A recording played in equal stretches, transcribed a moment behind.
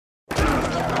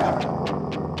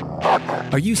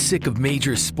Are you sick of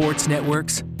major sports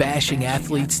networks bashing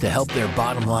athletes to help their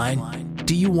bottom line?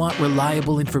 Do you want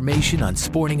reliable information on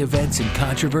sporting events and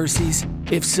controversies?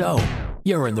 If so,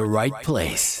 you're in the right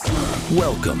place.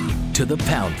 Welcome to The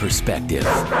Pound Perspective,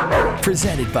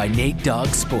 presented by Nate Dogg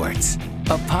Sports,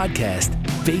 a podcast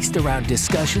based around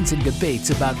discussions and debates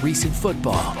about recent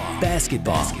football,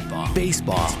 basketball,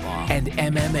 baseball, and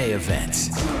MMA events.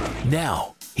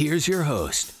 Now, here's your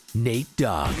host, Nate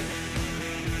Dogg.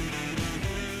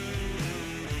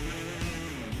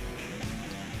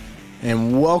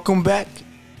 And welcome back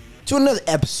to another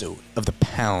episode of The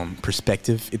Pound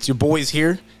Perspective. It's your boys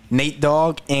here, Nate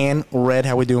Dogg and Red.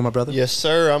 How we doing, my brother? Yes,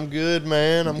 sir. I'm good,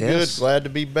 man. I'm good. Glad to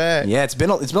be back. Yeah, it's been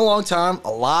a long time.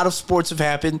 A lot of sports have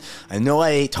happened. I know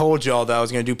I told y'all that I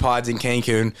was going to do pods in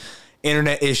Cancun.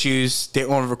 Internet issues, didn't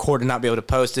want to record and not be able to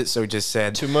post it, so we just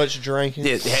said too much drinking.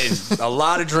 A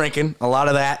lot of drinking, a lot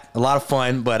of that, a lot of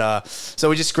fun. But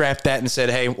so we just scrapped that and said,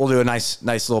 hey, we'll do a nice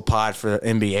little pod for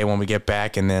NBA when we get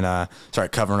back, and then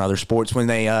start covering other sports when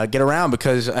they get around.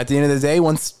 Because at the end of the day,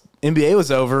 once NBA was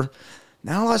over,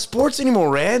 not a lot of sports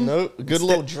anymore, Red. Nope, good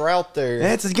little drought there.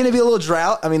 Yeah, it's going to be a little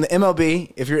drought. I mean, the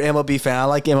MLB, if you're an MLB fan, I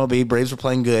like MLB. Braves were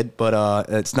playing good, but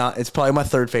it's probably my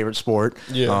third favorite sport.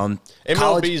 Yeah.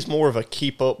 MLB is more of a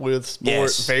keep up with sport.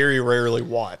 Yes. Very rarely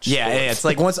watch. Yeah, it's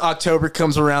like once October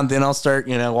comes around, then I'll start,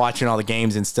 watching all the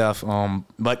games and stuff.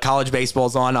 But college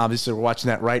baseball's on. Obviously, we're watching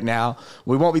that right now.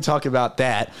 We won't be talking about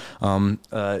that,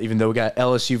 even though we got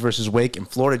LSU versus Wake, and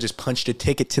Florida just punched a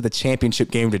ticket to the championship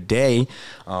game today.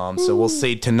 So we'll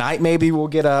see tonight. Maybe we'll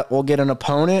get an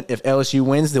opponent. If LSU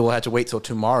wins, then we'll have to wait till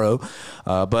tomorrow.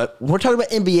 But we're talking about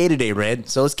NBA today, Red.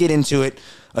 So let's get into it.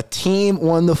 A team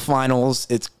won the finals.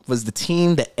 It was the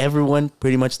team that everyone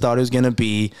pretty much thought it was going to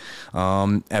be.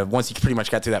 Once you pretty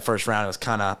much got through that first round, it was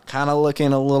kind of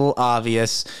looking a little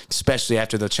obvious, especially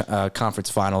after the conference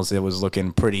finals. It was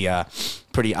looking pretty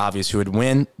obvious who would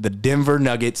win. The Denver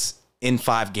Nuggets in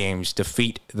 5 games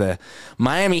defeat the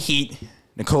Miami Heat.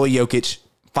 Nikola Jokic,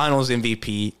 Finals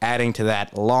MVP, adding to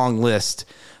that long list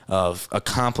of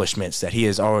accomplishments that he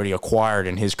has already acquired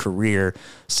in his career.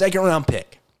 Second round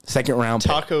pick.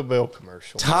 Taco Bell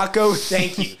commercial.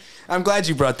 Thank you. I'm glad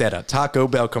you brought that up. Taco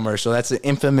Bell commercial. That's an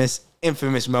infamous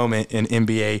moment in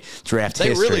NBA draft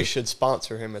history. They really should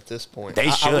sponsor him at this point.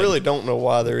 They should. I really don't know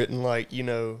why they're in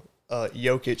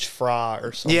Jokic fry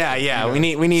or something. Yeah. We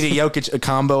need a Jokic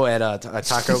combo at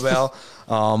Taco Bell.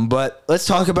 But let's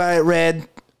talk about it, Red.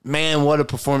 Man, what a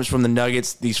performance from the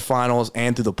Nuggets, these finals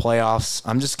and through the playoffs.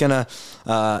 I'm just going to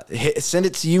send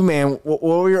it to you, man. What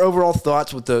were your overall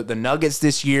thoughts with the Nuggets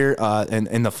this year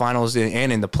in the finals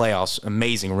and in the playoffs?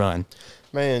 Amazing run.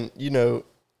 Man,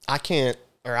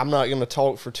 I'm not going to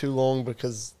talk for too long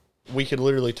because we could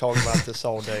literally talk about this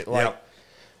all day.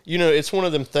 It's one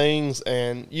of them things,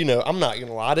 and, I'm not going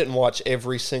to lie. I didn't watch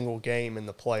every single game in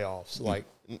the playoffs.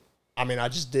 I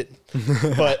just didn't.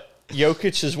 But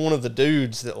Jokic is one of the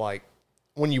dudes that,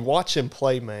 when you watch him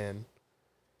play, man,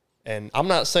 and I'm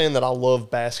not saying that I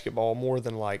love basketball more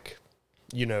than,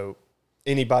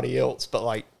 anybody else,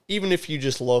 but, even if you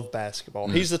just love basketball,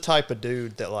 he's the type of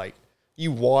dude that,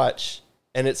 you watch,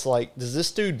 and it's does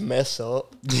this dude mess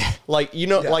up? Yeah.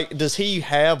 Does he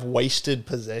have wasted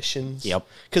possessions? Yep.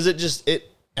 Because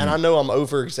and I know I'm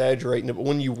over-exaggerating it, but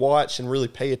when you watch and really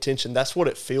pay attention, that's what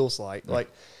it feels like.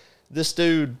 This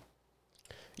dude...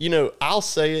 I'll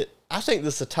say it. I think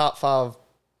this is a top 5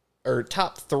 or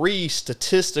top 3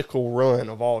 statistical run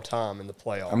of all time in the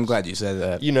playoffs. I'm glad you said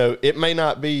that. It may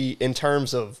not be in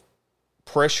terms of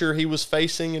pressure he was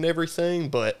facing and everything,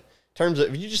 but in terms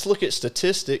of, if you just look at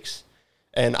statistics,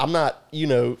 and I'm not,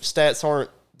 stats aren't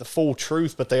the full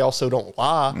truth, but they also don't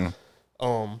lie.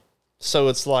 So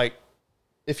it's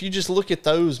if you just look at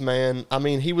those, man,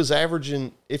 he was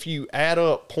averaging, if you add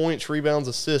up points, rebounds,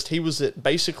 assists, he was at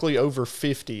basically over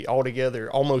 50 altogether,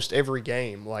 almost every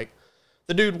game.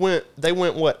 The dude they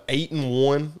went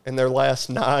 8-1 in their last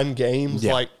 9 games.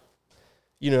 Yeah.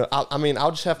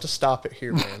 I'll just have to stop it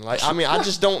here, man. I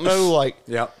just don't know,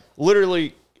 Yep.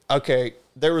 Literally, okay,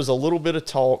 there was a little bit of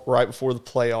talk right before the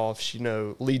playoffs,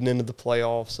 leading into the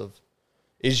playoffs of,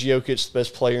 is Jokic the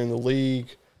best player in the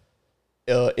league?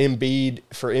 Embiid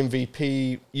for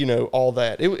MVP, all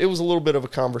that. It was a little bit of a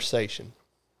conversation.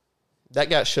 That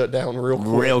got shut down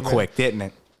real quick, didn't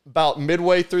it? About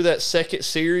midway through that second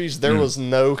series, there was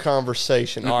no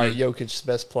conversation. All right, Jokic's the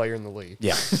best player in the league.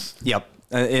 Yeah. Yep.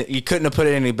 You couldn't have put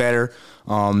it any better.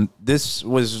 This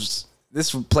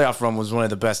playoff run was one of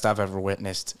the best I've ever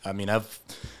witnessed. I've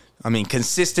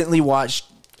consistently watched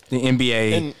the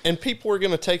NBA. And people were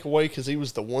going to take away because he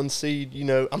was the 1 seed.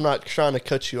 I'm not trying to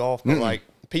cut you off, but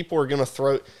people are going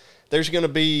to there's going to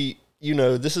be,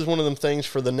 this is one of them things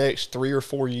for the next 3 or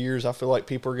 4 years. I feel like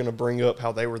people are going to bring up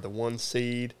how they were the 1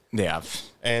 seed. Yeah.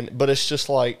 But it's just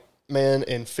like, man,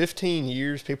 in 15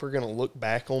 years, people are going to look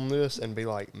back on this and be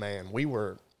like, man, we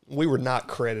were not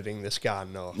crediting this guy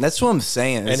enough. That's what I'm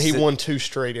saying. And he won 2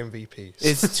 straight MVPs.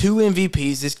 It's 2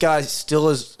 MVPs. This guy still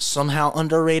is somehow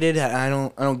underrated. I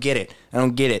don't get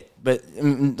it. But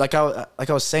like I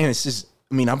was saying, it's just,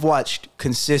 I've watched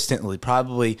consistently,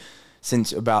 probably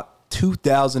since about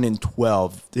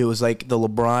 2012. It was like the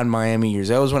LeBron Miami years.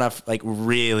 That was when I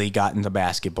really got into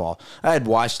basketball. I had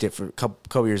watched it for a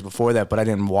couple years before that, but I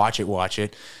didn't watch it.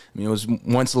 It was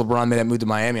once LeBron made that move to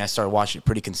Miami, I started watching it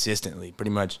pretty consistently,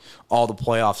 pretty much all the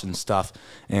playoffs and stuff.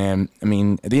 And at the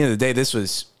end of the day, this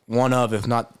was one of, if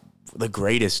not the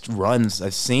greatest runs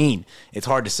I've seen. It's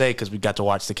hard to say because we got to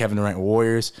watch the Kevin Durant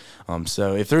Warriors.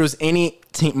 So if there was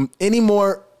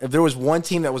if there was one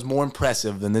team that was more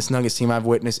impressive than this Nuggets team I've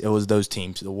witnessed, it was those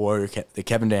teams, the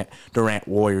Kevin Durant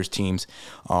Warriors teams.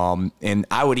 And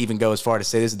I would even go as far to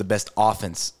say this is the best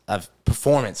offense of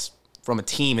performance from a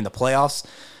team in the playoffs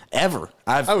ever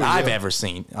I've ever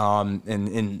seen.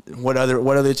 And what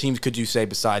other teams could you say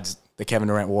besides the Kevin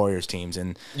Durant Warriors teams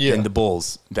and the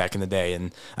Bulls back in the day?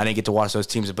 And I didn't get to watch those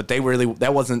teams, but they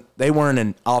weren't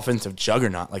an offensive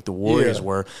juggernaut like the Warriors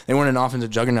were. They weren't an offensive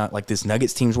juggernaut like this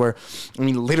Nuggets teams were.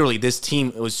 Literally, this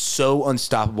team was so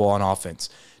unstoppable on offense.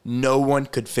 No one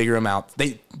could figure them out.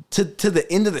 To the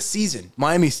end of the season,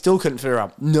 Miami still couldn't figure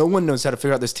out. No one knows how to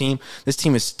figure out this team. This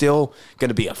team is still going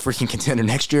to be a freaking contender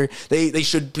next year. They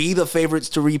should be the favorites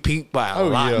to repeat by a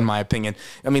lot, in my opinion.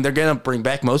 They're going to bring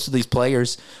back most of these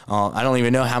players. I don't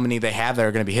even know how many they have that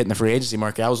are going to be hitting the free agency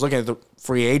market. I was looking at the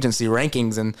free agency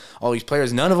rankings and all these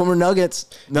players. None of them are Nuggets.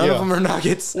 None of them are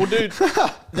Nuggets. Well, dude,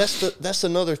 that's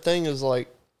another thing is like,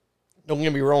 don't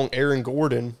get me wrong, Aaron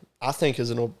Gordon, I think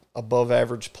is an above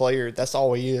average player. That's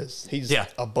all he is. He's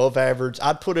above average.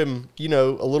 I'd put him, a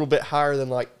little bit higher than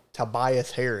like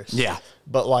Tobias Harris. Yeah.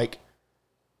 But like,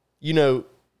 people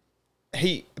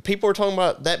are talking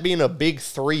about that being a big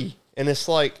 3. And it's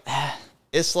like,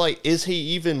 is he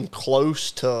even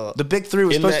close to the big 3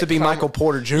 was supposed to be Michael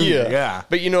Porter Jr. Yeah.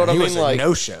 But you know what I mean? Was like,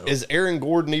 no-show. Is Aaron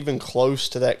Gordon even close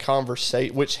to that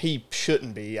conversation? Which he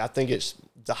shouldn't be. I think it's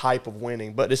the hype of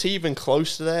winning. But is he even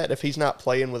close to that if he's not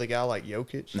playing with a guy like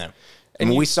Jokic? No.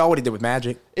 And we saw what he did with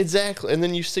Magic. Exactly. And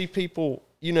then you see people,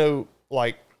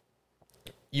 like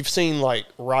you've seen like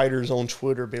writers on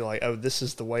Twitter be like, oh, this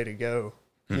is the way to go.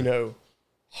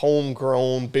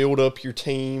 Homegrown, build up your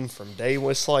team from day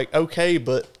one. It's like, okay,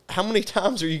 but how many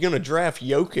times are you going to draft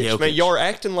Jokic? Man, y'all are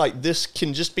acting like this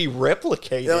can just be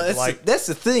replicated. No, that's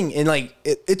the thing. And like,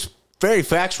 it's very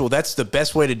factual. That's the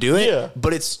best way to do it. Yeah.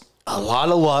 But it's a lot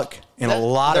of luck and a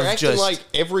lot of acting like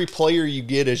every player you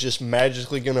get is just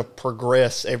magically going to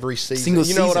progress every season.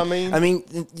 You know what I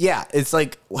mean? Yeah. It's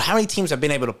like, how many teams have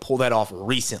been able to pull that off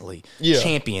recently? Yeah.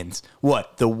 Champions.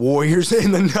 What? The Warriors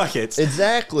and the Nuggets.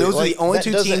 Exactly. Those are the only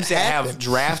 2 teams that have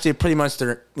drafted pretty much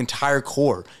their entire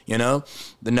core. The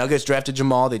Nuggets drafted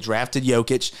Jamal. They drafted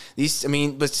Jokic.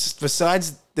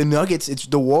 Besides the Nuggets, it's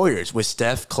the Warriors with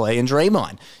Steph, Clay, and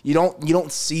Draymond. You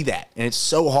don't see that, and it's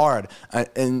so hard.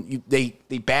 They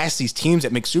bash these teams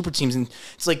that make super teams, and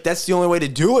it's like that's the only way to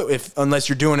do it unless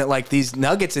you're doing it like these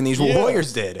Nuggets and these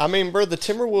Warriors did. Bro, the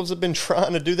Timberwolves have been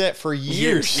trying to do that for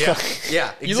years. Yeah,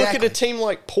 exactly. You look at a team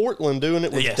like Portland doing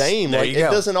it with Dame. Like, it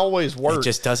doesn't always work. It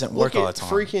just doesn't work all the time.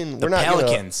 The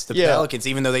Pelicans,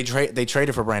 even though they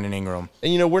traded for Brandon Ingram.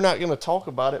 And we're not going to talk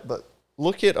about it, but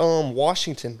look at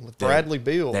Washington with Bradley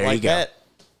Beal. There you go.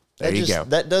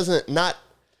 That doesn't, not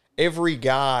every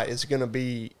guy is going to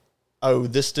be, oh,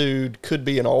 this dude could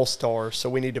be an all-star, so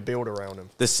we need to build around him.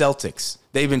 The Celtics,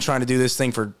 they've been trying to do this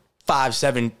thing for 5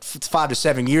 to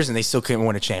 7 years, and they still couldn't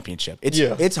win a championship.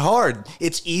 It's hard.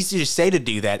 It's easy to say to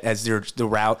do that as the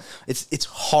route. It's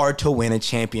hard to win a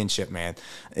championship, man.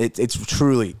 It's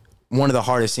truly one of the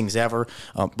hardest things ever.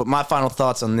 But my final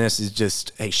thoughts on this is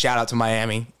just, hey, shout out to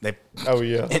Miami. An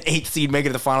 8th seed making it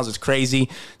to the finals is crazy.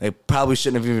 They probably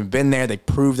shouldn't have even been there. They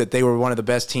proved that they were one of the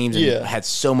best teams and had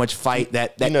so much fight.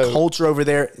 That culture over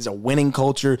there is a winning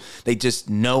culture. They just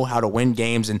know how to win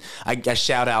games. And I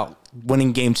shout out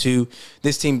winning game 2.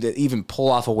 This team to even pull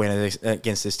off a win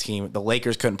against this team. The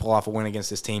Lakers couldn't pull off a win against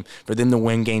this team. For them to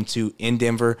win game 2 in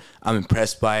Denver, I'm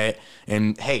impressed by it.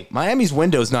 And hey, Miami's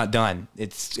window's not done.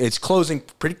 It's closing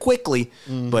pretty quickly,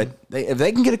 but if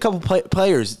they can get a couple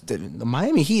players, the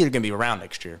Miami Heat are going to be around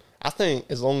next year. I think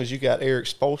as long as you got Eric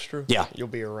Spoelstra, you'll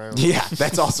be around. Yeah,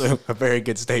 that's also a very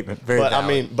good statement. Very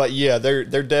valid.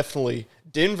 They're definitely,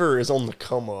 Denver is on the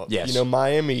come up. Yes.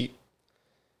 Miami,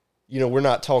 we're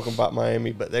not talking about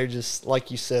Miami, but they're just,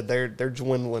 like you said, they're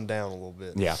dwindling down a little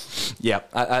bit. Yeah.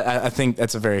 I think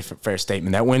that's a very fair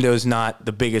statement. That window is not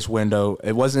the biggest window.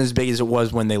 It wasn't as big as it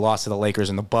was when they lost to the Lakers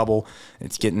in the bubble.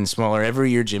 It's getting smaller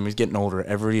every year. Jimmy's getting older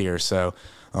every year. So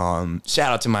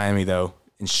shout out to Miami, though,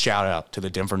 and shout out to the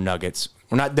Denver Nuggets.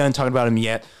 We're not done talking about him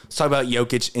yet. Let's talk about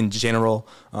Jokic in general.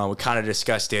 We kind of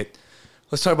discussed it.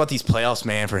 Let's talk about these playoffs,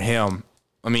 man, for him.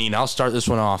 I mean, I'll start this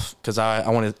one off because I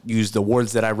want to use the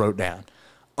words that I wrote down.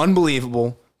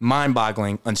 Unbelievable,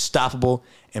 mind-boggling, unstoppable,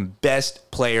 and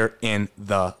best player in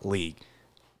the league.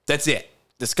 That's it.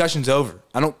 Discussion's over.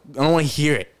 I don't want to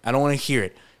hear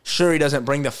it. Sure, he doesn't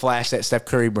bring the flash that Steph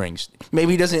Curry brings.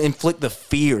 Maybe he doesn't inflict the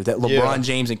fear that LeBron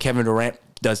James and Kevin Durant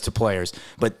does to players.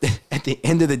 But at the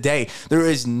end of the day, there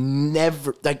is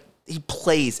never, he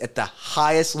plays at the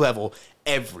highest level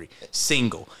every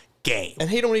single game. And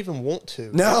he don't even want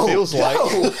to. No. It feels like.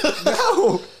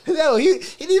 No. He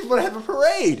didn't even want to have a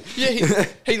parade. Yeah,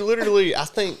 he literally, I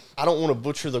don't want to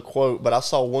butcher the quote, but I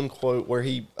saw one quote where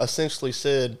he essentially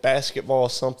said, basketball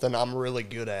is something I'm really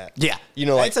good at. Yeah.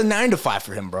 Like, it's a 9 to 5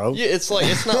 for him, bro. Yeah, it's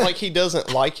not like he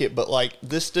doesn't like it, but like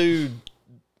this dude,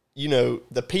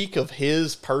 the peak of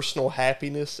his personal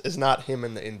happiness is not him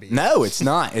in the NBA. No, it's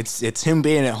not. It's him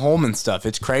being at home and stuff.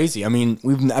 It's crazy. I mean,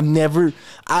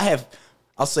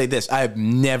 I'll say this. I have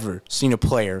never seen a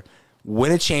player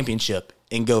win a championship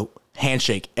and go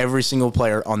handshake every single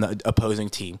player on the opposing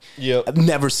team. Yep. I've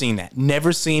never seen that.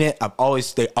 Never seen it.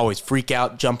 They always freak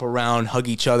out, jump around, hug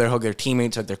each other, hug their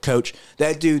teammates, hug their coach.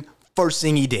 That dude, first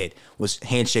thing he did was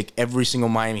handshake every single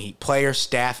Miami Heat player,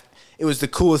 staff. It was the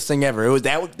coolest thing ever. It was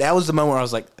that was the moment where I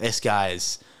was like, this guy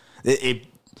is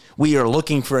we are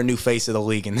looking for a new face of the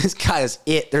league, and this guy is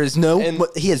it.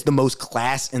 He has the most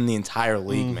class in the entire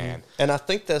league, man. And I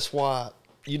think that's why,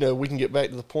 we can get back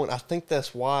to the point. I think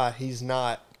that's why he's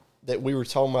not, that we were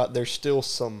talking about, there's still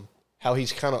how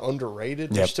he's kind of underrated.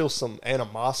 Yep. There's still some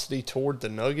animosity toward the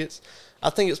Nuggets.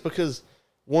 I think it's because,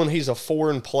 one, he's a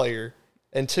foreign player,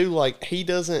 and two, he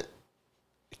doesn't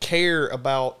care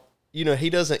about, he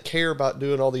doesn't care about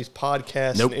doing all these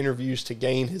podcasts and interviews to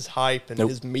gain his hype and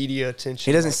his media attention.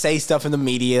 He doesn't say stuff in the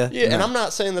media. Yeah, and I'm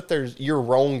not saying that you're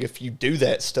wrong if you do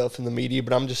that stuff in the media,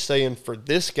 but I'm just saying for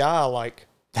this guy,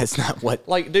 that's not what.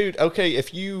 Dude, okay,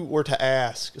 if you were to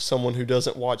ask someone who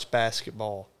doesn't watch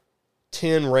basketball,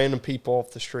 10 random people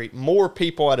off the street, more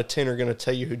people out of 10 are going to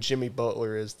tell you who Jimmy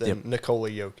Butler is than Nikola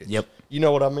Jokic. Yep. You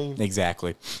know what I mean?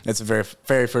 Exactly. That's a very,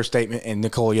 very first statement, and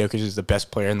Nikola Jokic is the best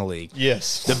player in the league.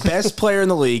 Yes. The best player in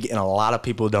the league, and a lot of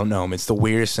people don't know him. It's the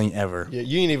weirdest thing ever. Yeah,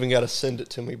 you ain't even got to send it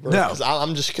to me, bro. No. Because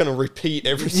I'm just going to repeat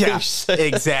everything you say.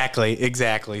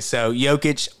 Exactly. So,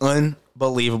 Jokic,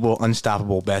 unbelievable,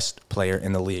 unstoppable, best player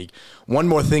in the league. One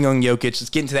more thing on Jokic. Let's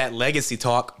get into that legacy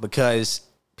talk because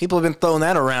people have been throwing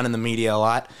that around in the media a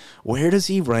lot. Where does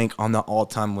he rank on the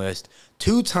all-time list?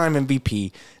 2-time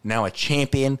MVP, now a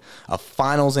champion, a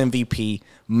finals MVP,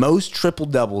 most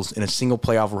triple-doubles in a single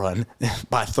playoff run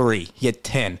by 3. He had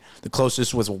 10. The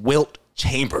closest was Wilt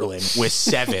Chamberlain with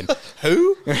 7.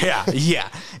 Who? Yeah.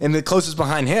 And the closest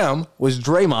behind him was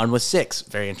Draymond with 6.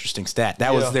 Very interesting stat.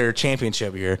 That was their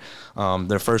championship year,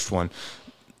 their first one.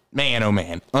 Man, oh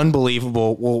man,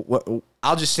 unbelievable. Well,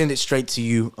 I'll just send it straight to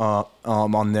you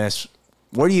on this.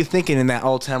 What are you thinking in that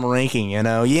all-time ranking? You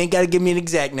ain't got to give me an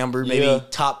exact number. Maybe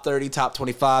top 30, top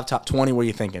 25, top 20. What are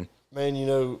you thinking?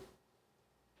 Man,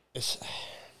 it's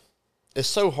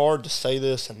so hard to say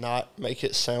this and not make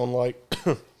it sound like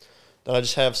that I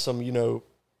just have some,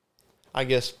 I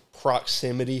guess,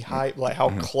 proximity hype, like how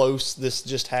close this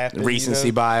just happened.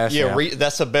 Recency bias. Yeah,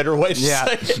 that's a better way to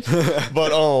say it.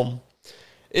 But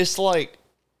it's like,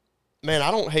 man,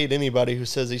 I don't hate anybody who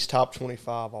says he's top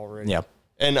 25 already. Yeah.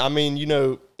 And I mean,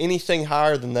 anything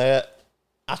higher than that,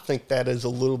 I think that is a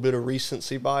little bit of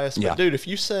recency bias. But dude, if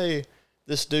you say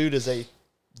this dude is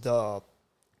the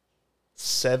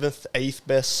 7th, 8th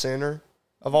best center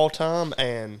of all time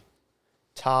and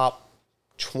top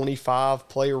 25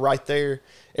 player right there,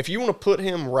 if you want to put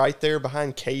him right there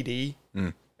behind KD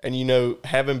and,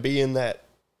 have him be in that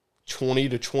 20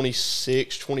 to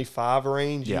 26, 25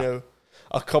 range, a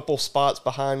couple spots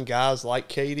behind guys like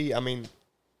KD, I mean,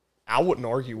 I wouldn't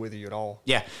argue with you at all.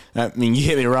 Yeah. I mean, you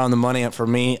hit me around the money. For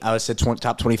me, I would say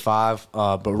top 25,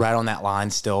 but right on that line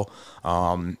still.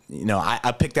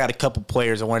 I picked out a couple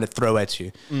players I wanted to throw at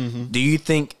you. Mm-hmm. Do you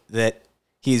think that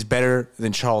he's better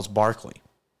than Charles Barkley?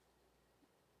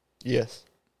 Yes.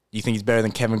 Do you think he's better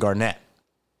than Kevin Garnett?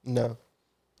 No.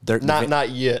 Not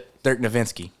yet. Dirk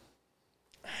Nowitzki.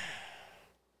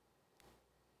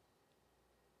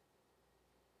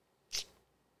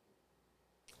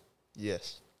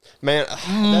 Yes. Man,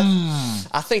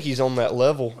 I think he's on that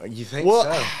level. You think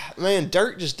so? Man,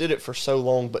 Dirk just did it for so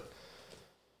long, but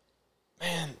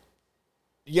man,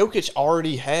 Jokic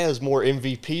already has more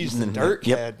MVPs than Dirk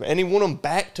had, and he won them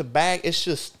back to back. It's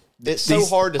just so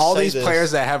hard to say. All these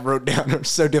players that I have wrote down are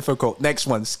so difficult. Next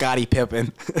one, Scottie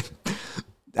Pippen.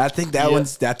 I think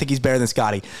I think he's better than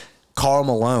Scottie. Karl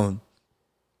Malone,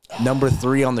 number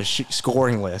 3 on the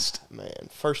scoring list. Man,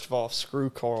 first of all,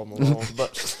 screw Karl Malone,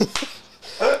 but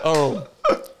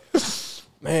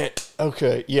man,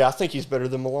 okay, yeah, I think he's better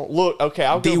than Malone. Look, okay,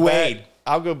 I'll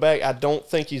go back. I don't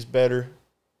think he's better.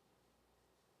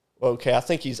 Okay, I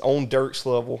think he's on Dirk's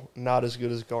level, not as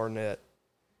good as Garnett.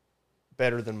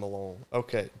 Better than Malone.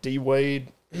 Okay, D Wade.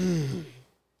 I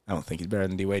don't think he's better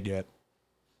than D Wade yet.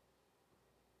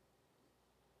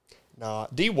 Nah,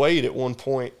 D Wade at one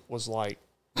point was like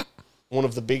one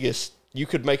of the biggest. You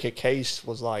could make a case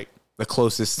was like the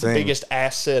closest thing, biggest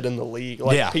asset in the league.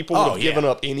 Like people would have given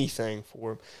up anything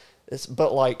for him.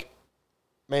 But like,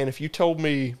 man, if you told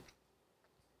me,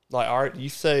 like, all right,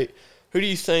 who do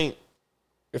you think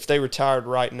if they retired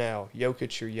right now,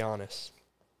 Jokic or Giannis?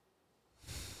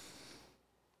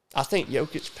 I think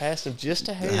Jokic passed him just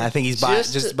a hair. I think he's by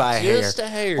a hair. Just a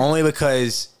hair. Only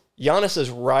because Giannis is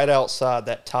right outside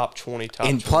that top 20, top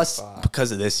 25. And plus,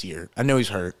 because of this year, I know he's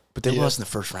hurt, but they lost in the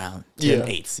first round to an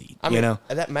 8th seed. I mean,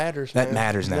 that matters. That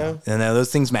matters now. And those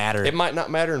things matter. It might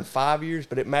not matter in 5 years,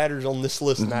 but it matters on this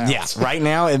list now. Yeah, right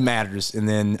now it matters. And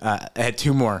then I had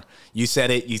 2 more. You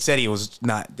said it. You said he was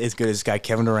not as good as this guy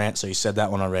Kevin Durant, so you said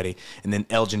that one already. And then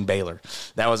Elgin Baylor.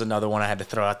 That was another one I had to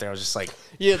throw out there. I was just like,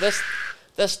 yeah,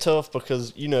 that's tough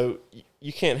because you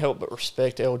can't help but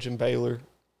respect Elgin Baylor,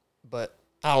 but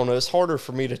I don't know. It's harder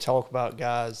for me to talk about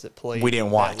guys that played. We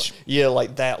didn't watch.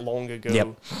 Like that long ago. Yep,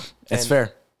 that's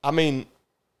fair. I mean,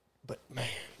 but man,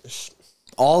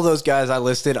 all those guys I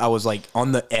listed, I was like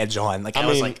on the edge on. Like I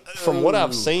was like, from what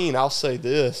I've seen, I'll say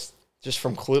this just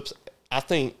from clips. I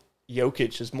think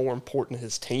Jokic is more important to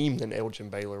his team than Elgin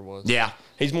Baylor was. Yeah.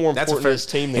 He's more important to his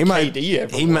team than KD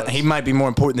ever was. He might be more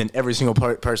important than every single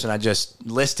person I just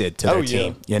listed to their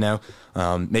team,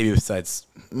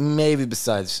 Maybe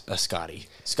besides Scottie.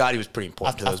 Scottie was pretty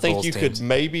important to those Bulls teams. I think you could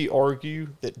maybe argue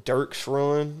that Dirk's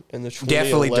run in the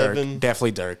 2011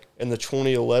 Definitely Dirk. In the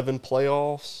 2011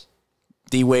 playoffs.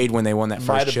 D Wade when they won that first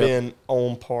might have chip. Been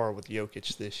on par with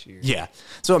Jokic this year. Yeah,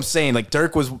 so I'm saying like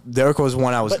Dirk was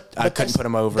one I couldn't put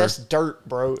him over. That's Dirk,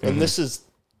 bro, and this is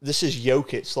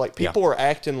Jokic. Like people are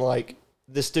acting like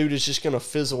this dude is just gonna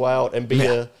fizzle out and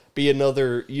be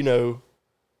another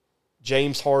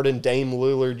James Harden, Dame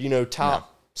Lillard,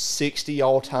 top 60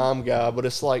 all time guy. But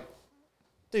it's like,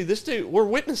 dude, we're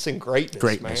witnessing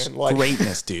greatness, man. Like,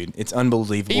 greatness, dude. It's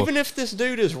unbelievable. Even if this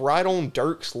dude is right on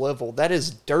Dirk's level, that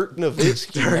is Dirk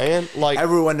Nowitzki, man. Like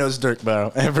everyone knows Dirk,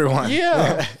 bro. Everyone.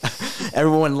 Yeah.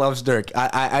 Everyone loves Dirk.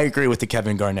 I agree with the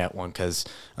Kevin Garnett one because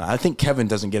I think Kevin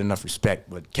doesn't get enough respect.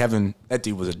 But Kevin, that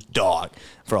dude was a dog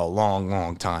for a long,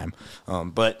 long time.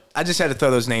 But I just had to throw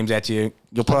those names at you.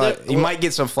 You might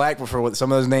get some flack for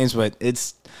some of those names, but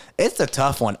it's a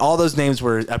tough one. All those names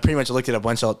I pretty much looked at a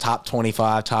bunch of top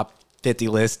 25, top 50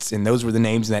 lists, and those were the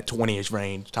names in that 20-ish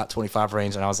range, top 25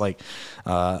 range. And I was like,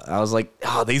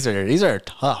 oh, these are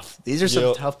tough. These are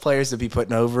some tough players to be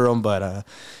putting over them. But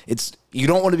you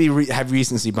don't want to have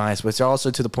recency bias, but it's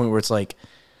also to the point where it's like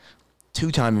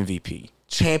 2-time MVP,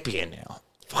 champion now.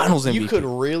 Finals MVP.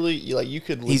 You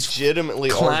could legitimately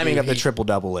climbing up the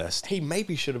triple-double list. He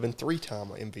maybe should have been 3-time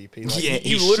MVP. Like,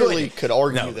 you literally could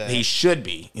argue that. He should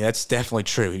be. Yeah, that's definitely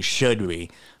true. He should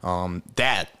be.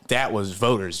 That was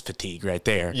voters' fatigue right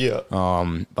there. Yeah.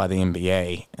 By the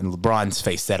NBA. And LeBron's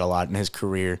faced that a lot in his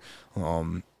career.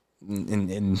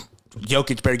 And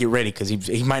Jokic better get ready because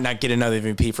he might not get another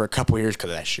MVP for a couple years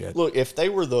because of that shit. Look, if they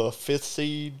were the 5th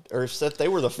seed, or if they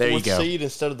were the 4th seed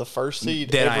instead of the 1st seed,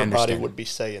 then everybody would be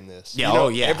saying this. Yeah,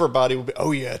 everybody would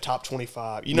be, top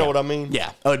 25. You know what I mean?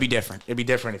 Yeah. Oh, it'd be different. It'd be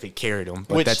different if he carried them.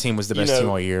 But that team was the best team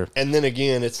all year. And then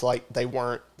again, it's like they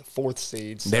weren't the 4th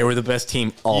seed. So. They were the best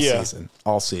team all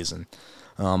season.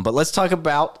 But let's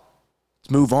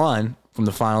move on from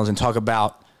the finals and talk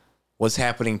about what's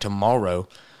happening tomorrow.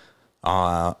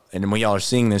 And when y'all are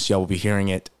seeing this, y'all will be hearing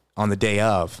it on the day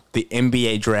of. The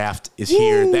NBA draft is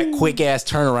here. That quick-ass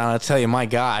turnaround, I'll tell you, my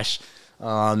gosh.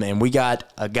 And we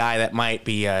got a guy that might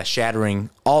be shattering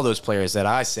all those players that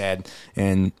I said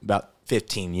in about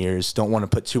 15 years. Don't want to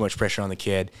put too much pressure on the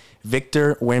kid.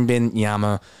 Victor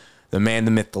Wembanyama, the man,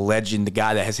 the myth, the legend, the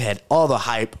guy that has had all the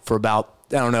hype for about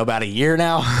a year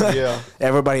now. Yeah.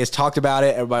 Everybody has talked about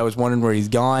it. Everybody was wondering where he's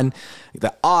gone.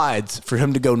 The odds for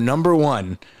him to go number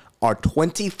 1 are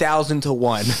 20,000 to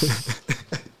 1.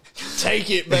 Take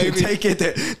it, baby.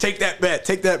 Take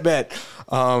that bet.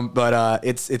 But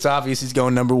it's obvious he's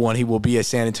going number one. He will be a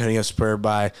San Antonio Spur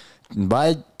by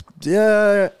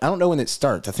I don't know when it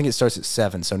starts. I think it starts at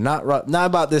 7. So not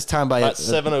about this time. By about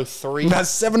 7:03. About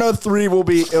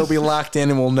 7:03, it'll be locked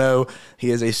in, and we'll know he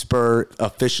is a Spur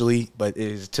officially. But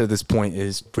to this point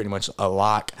is pretty much a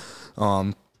lock.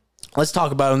 Let's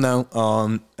talk about him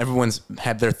though. Everyone's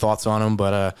had their thoughts on him,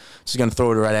 but just gonna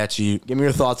throw it right at you. Give me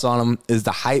your thoughts on him. Is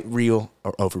the hype real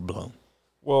or overblown?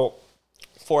 Well,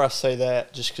 before I say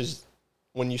that, just because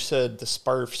when you said the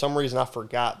Spurs, for some reason I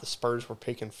forgot the Spurs were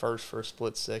picking first for a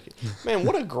split second. Man,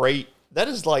 what a great – that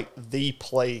is like the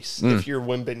place if you're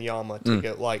Wembanyama to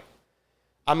go. Like,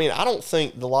 I mean, I don't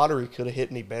think the lottery could have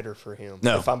hit any better for him,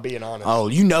 if I'm being honest. Oh,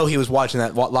 you know he was watching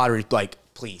that lottery like,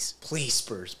 please,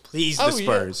 Spurs. Please, the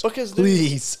Spurs. Yeah, because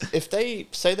please. If they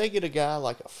 – say they get a guy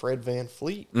like a Fred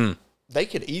VanVleet, they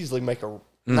could easily make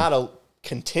not a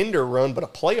contender run, but a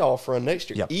playoff run next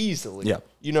year easily. Yep.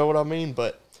 You know what I mean?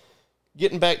 But –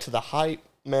 getting back to the hype,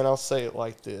 man, I'll say it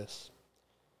like this.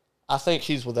 I think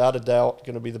he's without a doubt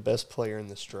going to be the best player in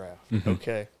this draft,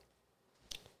 okay?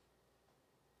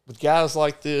 With guys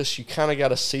like this, you kind of got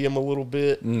to see him a little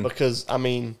bit because, I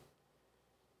mean,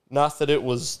 not that it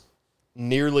was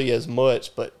nearly as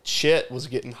much, but Chet was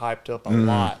getting hyped up a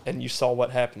lot, and you saw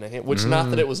what happened to him, which not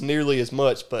that it was nearly as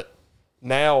much, but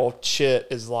now Chet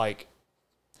is like,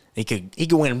 He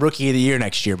could win Rookie of the Year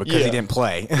next year because he didn't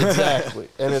play. Exactly.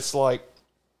 And it's like,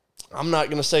 I'm not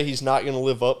going to say he's not going to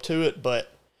live up to it,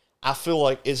 but I feel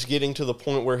like it's getting to the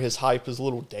point where his hype is a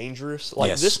little dangerous.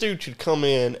 Like, this dude should come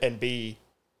in and be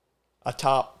a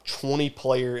top 20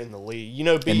 player in the league. You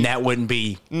know, and that wouldn't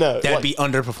be – that'd be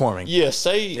underperforming. Yeah,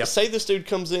 say this dude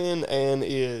comes in and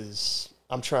is –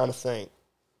 I'm trying to think.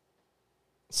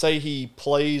 Say he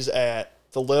plays at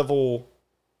the level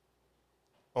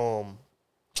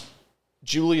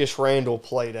Julius Randle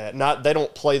played at. They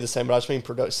don't play the same, but I just mean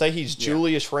production. Say he's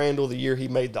Julius Randle the year he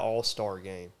made the All-Star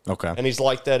game. Okay. And he's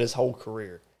like that his whole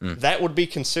career. That would be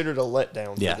considered a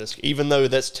letdown for this, even though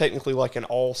that's technically like an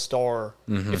All-Star.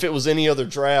 If it was any other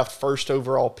draft, first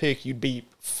overall pick, you'd be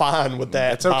fine with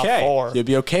that. That's okay. By far. You'd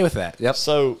be okay with that. Yep.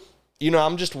 So,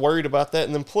 I'm just worried about that.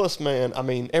 And then plus, man, I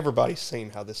mean, everybody's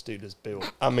seen how this dude is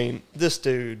built. I mean, this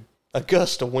dude, a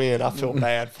gust of wind, I feel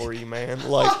bad for you, man.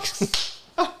 Like...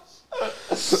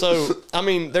 So, I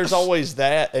mean, there's always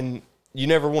that, and you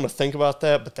never want to think about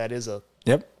that, but that is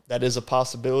a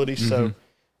possibility. So,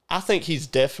 I think he's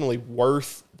definitely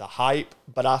worth the hype,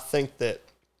 but I think that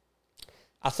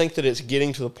it's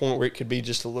getting to the point where it could be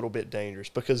just a little bit dangerous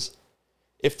because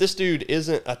if this dude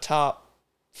isn't a top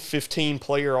 15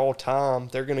 player all time,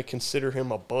 they're going to consider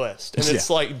him a bust. And it's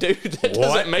like, dude, that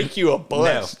doesn't make you a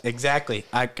bust. No, exactly.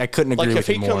 I couldn't agree with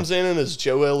you more. Like, if he comes in and is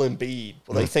Joel Embiid,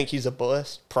 will they think he's a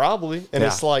bust? Probably. And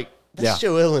it's like, that's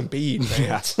Joel Embiid,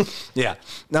 man. Yeah.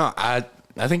 No, I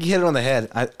think you hit it on the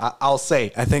head. I'll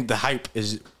say, I think the hype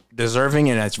is deserving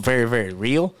and it's very, very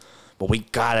real. But we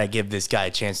got to give this guy a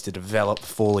chance to develop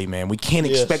fully, man. We can't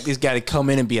expect this guy to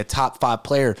come in and be a top 5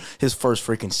 player his first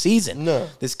freaking season. No.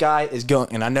 This guy is going,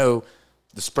 and I know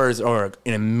the Spurs are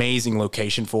an amazing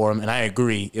location for him, and I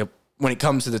agree. When it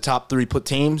comes to the top 3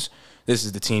 teams, this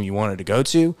is the team you wanted to go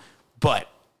to. But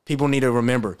people need to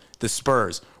remember the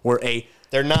Spurs were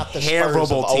they're not the terrible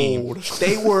Spurs of team. old.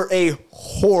 They were a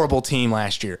horrible team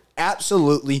last year.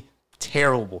 Absolutely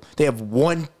terrible. They have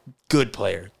one good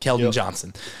player, Keldon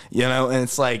Johnson. And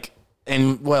it's like,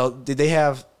 did they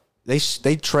have? They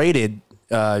traded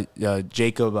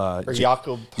Jakob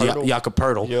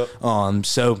Poeltl. Yep.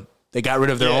 So they got rid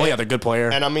of their only other good player.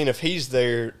 And I mean, if he's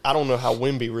there, I don't know how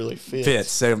Wemby really fits.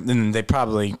 So then they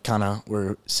probably kind of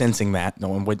were sensing that,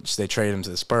 in which they traded him to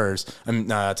the Spurs, to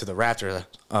the Raptors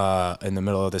in the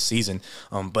middle of the season.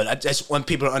 But I just want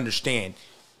people to understand.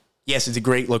 Yes, it's a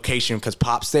great location because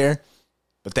Pop's there,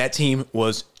 but that team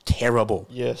was terrible.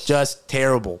 Yes. Just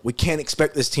terrible. We can't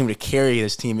expect this team to carry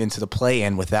this team into the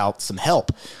play-in without some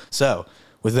help. So,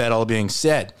 with that all being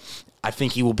said, I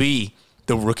think he will be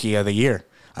the Rookie of the Year.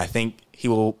 I think he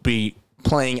will be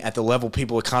playing at the level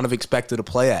people kind of expected to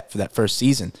play at for that first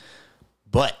season.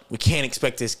 But we can't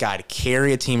expect this guy to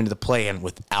carry a team into the play-in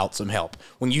without some help.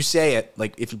 When you say it,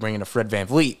 like if you bring in a Fred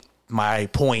VanVleet, my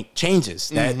point changes.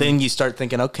 Then you start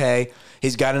thinking, okay,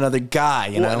 he's got another guy,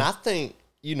 you know? And I think,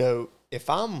 if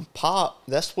I'm Pop,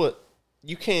 that's what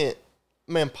you can't.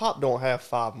 Man, Pop don't have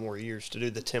 5 more years to do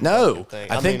the Tim Duncan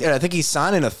thing. I think he's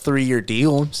signing a 3-year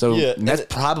deal, so that's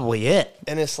probably it.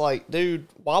 And it's like, dude,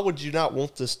 why would you not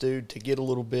want this dude to get a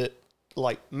little bit,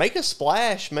 like, make a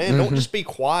splash, man? Don't just be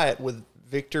quiet with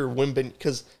Victor Wembanyama,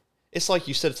 because it's like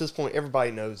you said, at this point,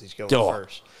 everybody knows he's going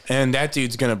first. And that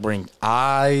dude's going to bring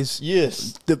eyes.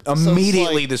 Yes.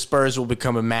 Immediately, the Spurs will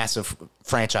become a massive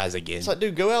franchise again. It's like,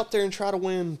 dude, go out there and try to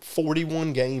win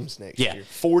 41 games next year.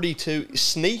 42.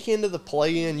 Sneak into the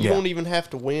play-in. You don't even have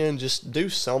to win. Just do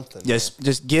something.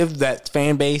 Just give that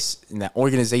fan base and that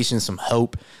organization some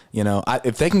hope. You know,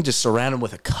 if they can just surround them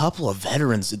with a couple of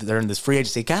veterans that are in this free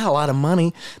agency, they got a lot of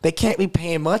money. They can't be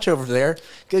paying much over there.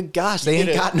 Good gosh, they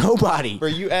ain't got nobody. Where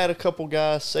you add a couple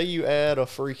guys, say you add a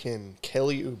freaking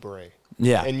Kelly Oubre.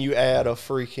 Yeah. And you add a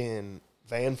freaking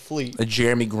Van Fleet. A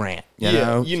Jeremy Grant. You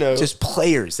know. Just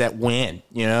players that win,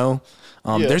 you know.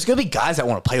 There's going to be guys that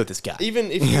want to play with this guy. Even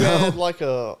if you add like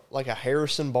a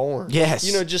Harrison Barnes. Yes.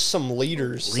 You know, just some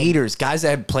leaders. Guys that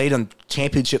have played on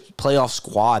championship playoff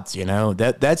squads, you know.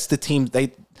 That's the team.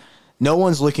 No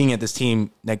one's looking at this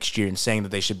team next year and saying that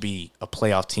they should be a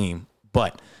playoff team.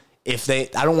 But I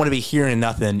don't want to be hearing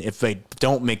nothing if they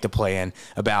don't make the play-in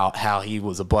about how he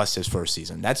was a bust his first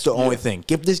season. That's the only thing.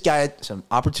 Give this guy some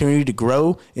opportunity to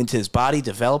grow into his body,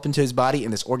 develop into his body,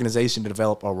 and this organization to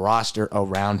develop a roster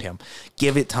around him.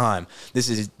 Give it time.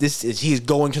 He's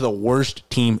going to the worst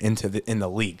team in the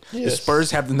league. Yes. The Spurs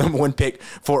have the number 1 pick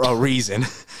for a reason.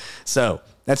 So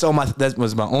that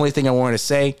was my only thing I wanted to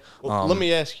say. Well, let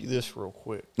me ask you this real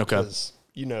quick. Okay. Because,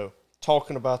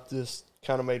 talking about this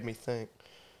kind of made me think.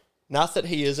 Not that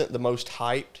he isn't the most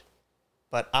hyped,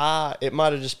 but it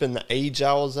might have just been the age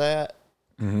I was at.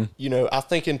 Mm-hmm. I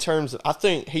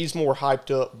think he's more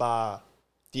hyped up by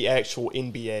the actual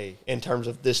NBA in terms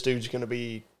of this dude's going to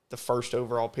be the first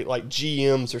overall pick. Like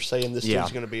GMs are saying this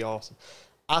dude's going to be awesome.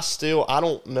 I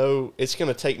don't know. It's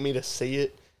going to take me to see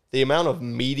it. The amount of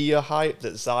media hype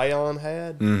that Zion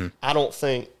had, I don't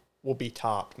think will be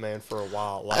topped, man, for a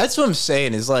while. That's what I'm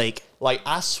saying is like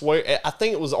I swear, I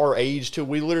think it was our age too.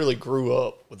 We literally grew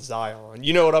up with Zion.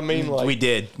 You know what I mean? Like we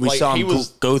did. We saw him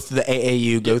go through the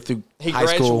AAU, go through high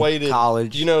school,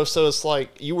 college. So it's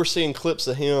like you were seeing clips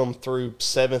of him through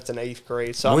 7th and 8th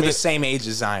grade. So we're the same age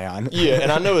as Zion. Yeah,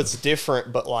 and I know it's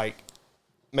different, but like,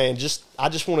 man, I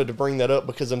just wanted to bring that up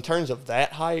because in terms of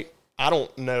that height, I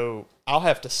don't know. I'll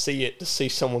have to see it to see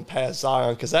someone pass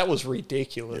Zion because that was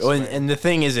ridiculous. And the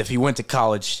thing is, if he went to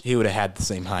college, he would have had the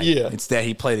same height. Yeah. It's that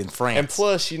he played in France. And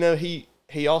plus,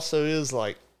 he also is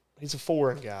like, he's a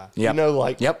foreign guy.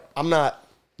 Yep. I'm not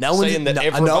saying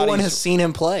that no one has seen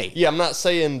him play. Yeah, I'm not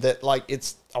saying that like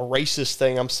it's a racist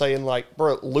thing. I'm saying like,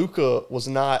 bro, Luka was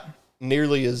not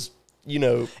nearly as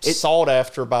sought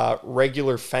after by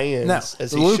regular fans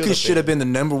as he Lucas should have been the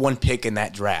number 1 pick in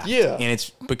that draft. Yeah. And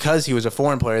it's because he was a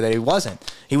foreign player that he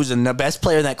wasn't. He was the best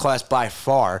player in that class by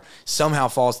far. Somehow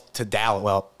falls to Dallas.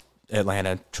 Well,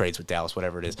 Atlanta trades with Dallas,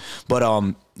 whatever it is. But,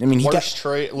 worst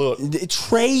trade. Look.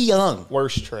 Trae Young.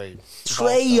 Worst trade.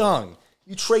 Trae Young.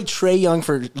 You trade Trae Young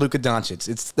for Luka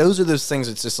Doncic. Those are those things.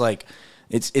 It's just like,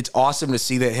 It's awesome to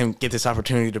see that him get this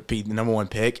opportunity to be the number 1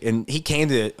 pick. And he came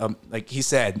to, like he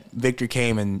said, Victor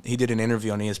came and he did an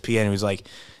interview on ESPN. And he was like,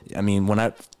 when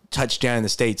I touched down in the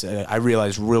States, I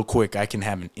realized real quick I can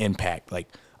have an impact, like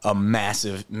a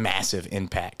massive, massive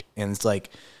impact. And it's like,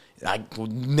 I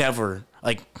would never,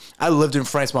 I lived in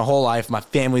France my whole life. My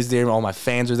family's there. All my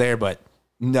fans are there. But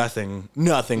nothing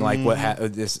like what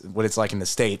it's like in the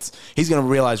States. He's going to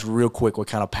realize real quick what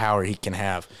kind of power he can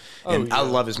have. And I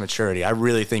love his maturity. I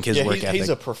really think his work ethic. He's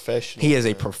a professional. He is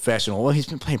a professional. Well, he's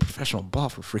been playing professional ball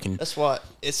for freaking. That's why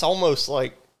it's almost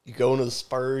like you go into the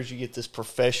Spurs, you get this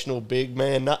professional big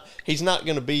man. He's not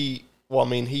going to be. Well,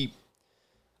 he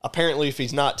apparently if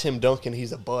he's not Tim Duncan,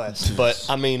 he's a bust. But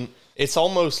it's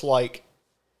almost like.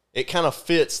 It kind of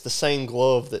fits the same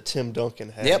glove that Tim Duncan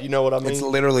had. Yep. You know what I mean? It's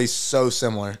literally so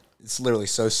similar.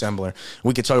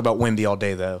 We could talk about Wemby all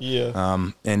day, though. Yeah.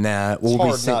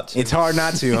 It's hard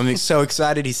not to. I'm so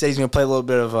excited. He says he's going to play a little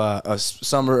bit of a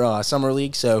summer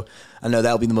league. So I know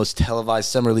that'll be the most televised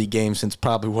summer league game since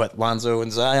probably Lonzo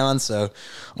and Zion. So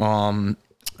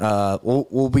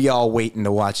we'll be all waiting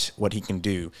to watch what he can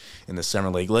do in the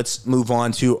summer league. Let's move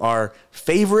on to our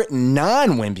favorite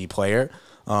non-Wemby player.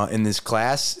 In this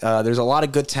class. There's a lot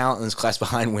of good talent in this class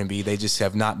behind Wemby. They just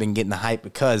have not been getting the hype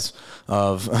because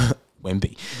of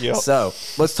Wemby. Yep. So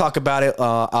let's talk about it.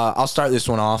 I'll start this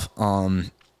one off.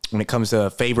 When it comes to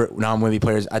favorite non-Wemby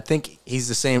players, I think he's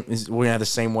the same. We're going to have the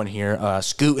same one here.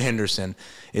 Scoot Henderson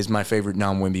is my favorite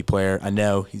non-Wemby player. I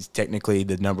know he's technically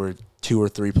the number 2 or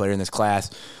 3 player in this class,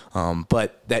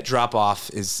 but that drop-off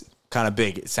is kind of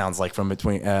big, it sounds like, from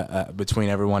between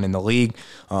everyone in the league.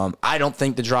 I don't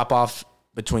think the drop-off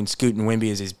between Scoot and Wemby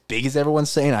is as big as everyone's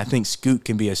saying. I think Scoot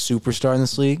can be a superstar in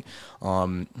this league.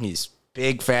 He's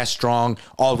big, fast, strong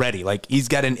already. Like, he's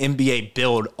got an NBA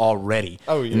build already.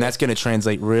 Oh, yeah. And that's going to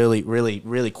translate really, really,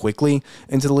 really quickly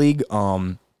into the league.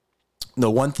 The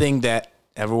one thing that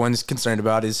everyone's concerned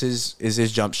about is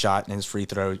his jump shot and his free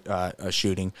throw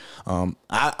shooting.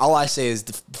 All I say is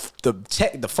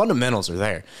the fundamentals are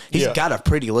there. He's got a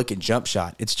pretty looking jump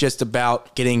shot. It's just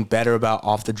about getting better about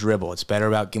off the dribble. It's better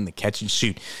about getting the catch and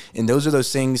shoot. And those are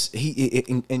those things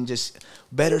and just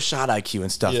better shot IQ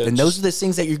and stuff. Yeah, and those are the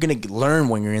things that you're going to learn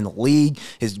when you're in the league.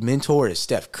 His mentor is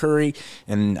Steph Curry.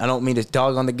 And I don't mean to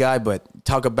dog on the guy, but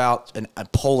talk about a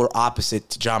polar opposite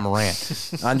to John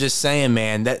Morant. I'm just saying,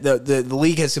 man, that the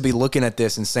league has to be looking at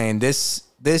this and saying this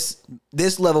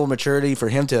level of maturity for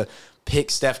him to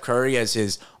pick Steph Curry as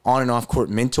his on and off court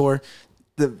mentor.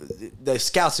 The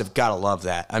scouts have got to love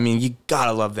that. I mean, you got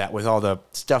to love that with all the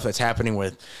stuff that's happening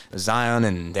with Zion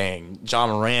and John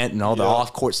Morant and all the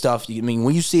off-court stuff. I mean,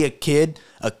 when you see a kid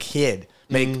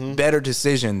make better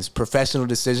decisions, professional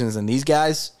decisions than these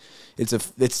guys,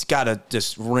 it's got to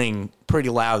just ring pretty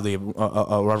loudly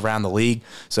around the league.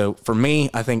 So for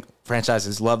me, I think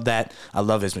franchises love that. I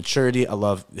love his maturity. I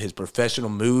love his professional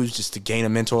moves just to gain a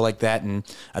mentor like that. And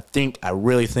I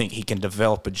really think he can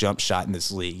develop a jump shot in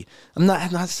this league. I'm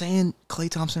not saying Klay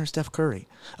Thompson or Steph Curry.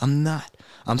 I'm not.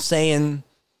 I'm saying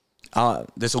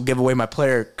this will give away my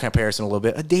player comparison a little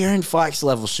bit. A De'Aaron Fox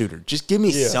level shooter. Just give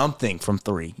me something from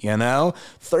three,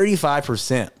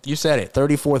 35%. You said it,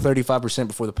 35%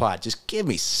 before the pod. Just give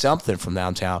me something from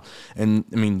downtown. And,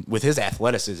 I mean, with his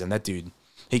athleticism, that dude,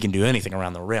 he can do anything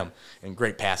around the rim and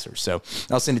great passer. So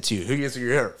I'll send it to you. Who is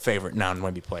your favorite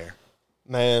non-Wemby player?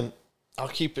 Man, I'll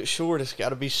keep it short. It's got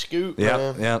to be Scoot,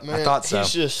 man. Yeah, I thought so.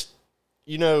 He's just,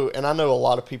 and I know a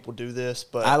lot of people do this,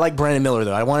 but I like Brandon Miller,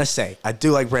 though. I want to say, I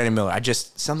do like Brandon Miller.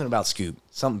 something about Scoot.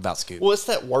 Well, it's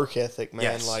that work ethic, man.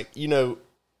 Yes. Like,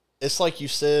 it's like you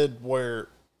said where,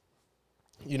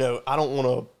 I don't want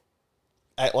to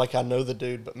act like I know the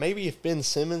dude, but maybe if Ben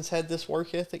Simmons had this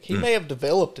work ethic, he may have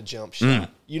developed a jump shot.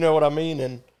 You know what I mean?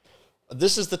 And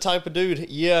this is the type of dude,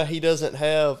 he doesn't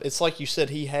have, it's like you said,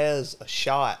 he has a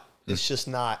shot. It's just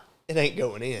not, it ain't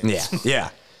going in. Yeah.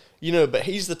 But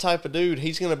he's the type of dude,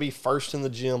 he's going to be first in the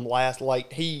gym, last.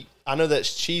 Like, I know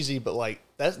that's cheesy, but, like,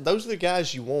 those are the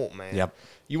guys you want, man. Yep.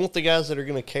 You want the guys that are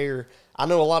going to care. I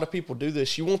know a lot of people do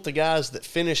this. You want the guys that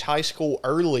finish high school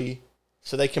early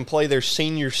so they can play their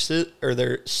senior year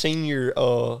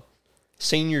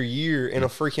in a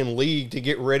freaking league to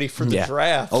get ready for the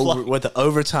draft. With the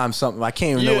overtime something. I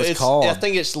can't even know what it's called. I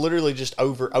think it's literally just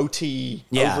OT.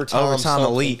 Overtime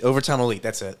elite.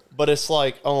 That's it. But it's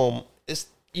like, it's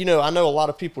I know a lot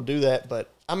of people do that, but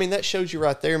I mean that shows you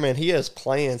right there, man. He has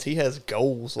plans. He has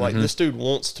goals. Like this dude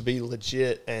wants to be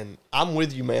legit, and I'm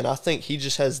with you, man. I think he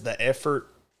just has the effort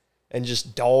and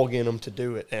just dog in him to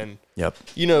do it. And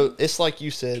it's like you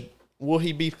said. Will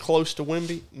he be close to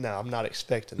Wemby? No, I'm not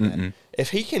expecting that. If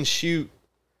he can shoot,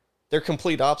 they're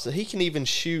complete opposite. He can even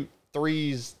shoot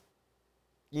threes,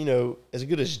 as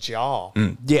good as Ja.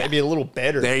 Maybe a little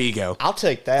better. There you go. I'll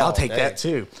take that. I'll take that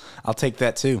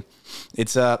too.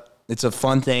 It's a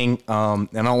fun thing, and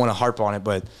I don't want to harp on it,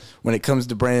 but when it comes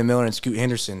to Brandon Miller and Scoot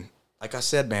Henderson, like I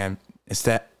said, man, it's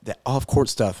that off-court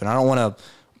stuff, and I don't want to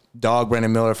dog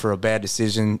Brandon Miller for a bad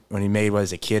decision when he made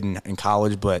as a kid in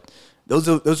college, but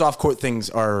those off-court things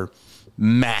are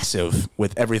massive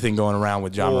with everything going around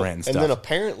with John Morant and stuff. And then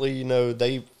apparently,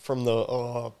 they from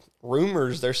the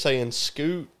rumors, they're saying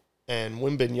Scoot and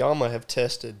Wembanyama have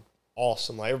tested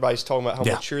awesome. Like everybody's talking about how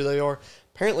mature they are.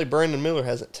 Apparently, Brandon Miller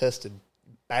hasn't tested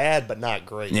bad, but not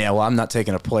great. Yeah, well, I'm not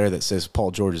taking a player that says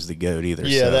Paul George is the GOAT either.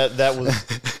 Yeah, so.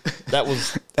 that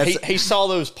was he saw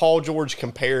those Paul George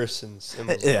comparisons. And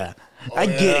was I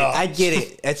get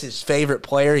it. That's his favorite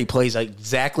player. He plays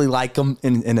exactly like him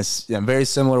in a very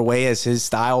similar way as his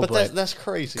style. But that's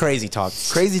crazy. Crazy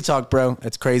talk, bro.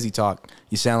 That's crazy talk.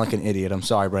 You sound like an idiot. I'm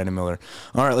sorry, Brandon Miller.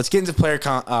 All right, let's get into player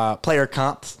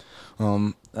comps.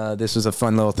 This was a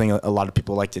fun little thing a lot of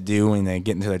people like to do when they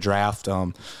get into the draft.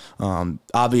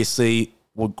 Obviously,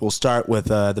 we'll start with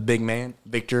the big man,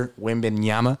 Victor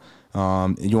Wembanyama.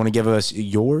 You want to give us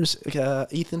yours,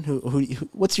 Ethan?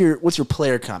 What's your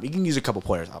player comp? You can use a couple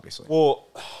players, obviously. Well,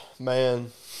 man,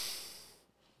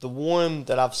 the one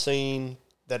that I've seen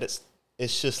that it's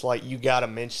just like you got to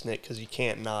mention it because you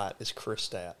can't not is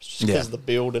Kristaps, just because of the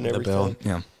build and everything.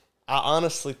 I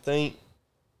honestly think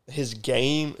his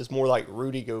game is more like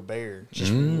Rudy Gobert,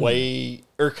 just way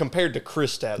or compared to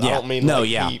Kristaps. I don't mean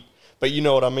heap, but you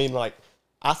know what I mean. Like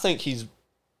I think he's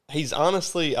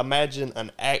honestly, imagine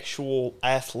an actual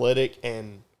athletic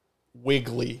and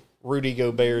wiggly Rudy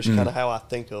Gobert is kind of how I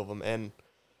think of him. And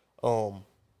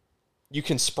you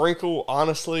can sprinkle,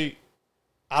 honestly,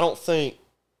 I don't think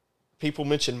people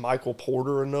mention Michael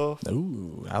Porter enough.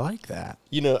 Ooh, I like that.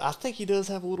 I think he does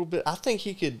have a little bit. I think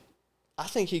he could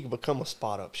become a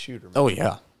spot-up shooter. Man. Oh,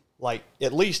 yeah. Like,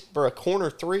 at least for a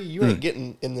corner three, you ain't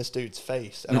getting in this dude's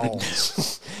face at all.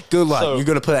 Good luck. So, you're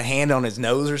going to put a hand on his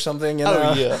nose or something?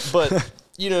 Oh, yeah. But,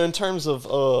 in terms of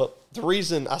the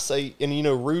reason I say,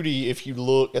 and, Rudy, if you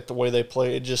look at the way they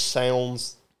play, it just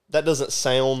sounds – that doesn't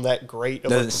sound that great.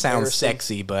 Doesn't sound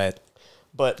sexy, but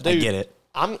dude, I get it.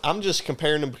 I'm just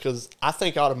comparing him because I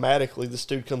think automatically this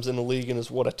dude comes in the league and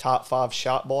is a top 5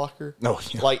 shot blocker. Oh,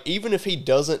 yeah. Like, even if he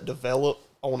doesn't develop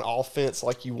on offense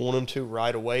like you want him to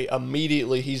right away,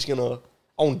 immediately he's going to,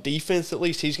 on defense at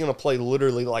least, he's going to play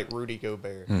literally like Rudy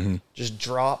Gobert. Mm-hmm. Just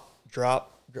drop.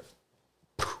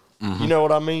 Mm-hmm. You know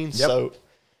what I mean? Yep. So,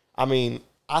 I mean,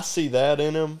 I see that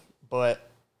in him, but,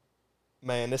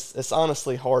 man, it's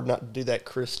honestly hard not to do that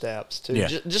Chris Stapps, too. Yeah.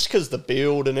 Just because the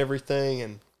build and everything.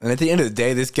 And at the end of the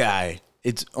day, this guy,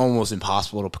 it's almost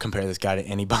impossible to compare this guy to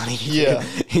anybody. Yeah.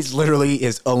 He's literally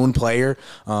his own player.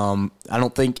 I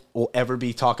don't think we'll ever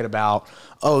be talking about,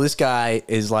 this guy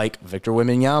is like Victor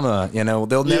Wembanyama.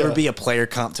 There'll never be a player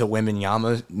comp to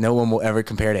Wembanyama. No one will ever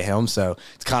compare to him, so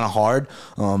it's kind of hard.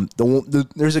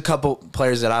 There's a couple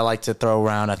players that I like to throw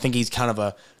around. I think he's kind of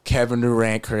a Kevin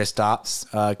Durant, Chris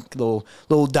Stapps,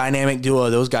 little dynamic duo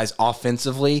of those guys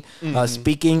offensively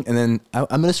speaking. And then I'm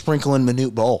going to sprinkle in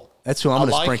Manute Bol. That's who I'm going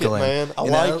to sprinkle in. Man. I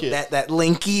like it. That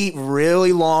lanky,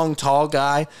 really long, tall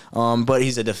guy, but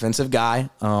he's a defensive guy.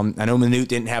 I know Manute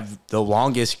didn't have the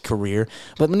longest career,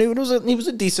 but Manute was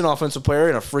a decent offensive player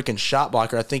and a freaking shot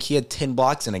blocker. I think he had 10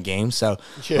 blocks in a game. So,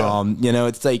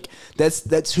 it's like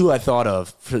that's who I thought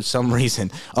of for some reason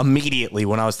immediately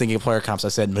when I was thinking of player comps. I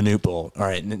said Manute Bol. All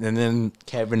right, and then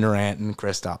Kevin Durant and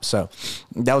Chris Stapps. So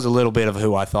that was a little bit of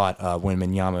who I thought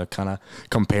Wembanyama kind of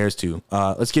compares to.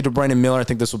 Let's get to Brandon Miller. I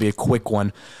think this will be a quick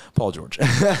one. Paul George.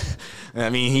 I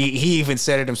mean, he even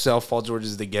said it himself. Paul George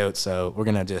is the GOAT, so we're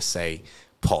going to just say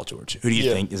Paul George. Who do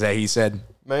you think? Is that who he said?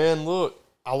 Man, look,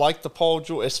 I like the Paul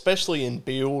George, especially in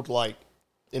build. Like,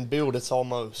 in build, it's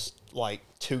almost, like,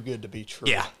 too good to be true.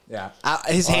 Yeah.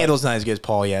 His handle's not as good as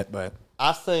Paul yet, but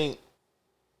I think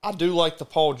I do like the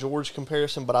Paul George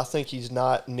comparison, but I think he's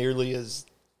not nearly as,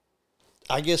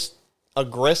 I guess,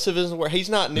 aggressive as where he's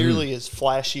not nearly as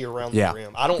flashy around the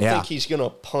rim. I don't think he's gonna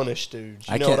punish dudes.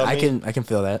 You know what I mean? I can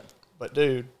feel that. But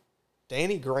dude,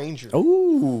 Danny Granger.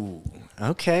 Ooh,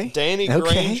 okay. Danny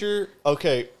Granger.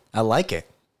 Okay, I like it.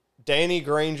 Danny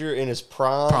Granger in his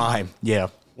prime. Yeah.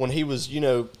 When he was,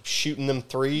 shooting them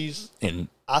threes. And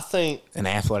I think an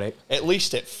athletic. At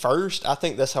least at first, I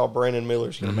think that's how Brandon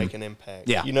Miller's gonna make an impact.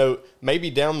 Yeah. Maybe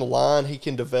down the line he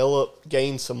can develop,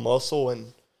 gain some muscle,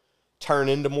 and turn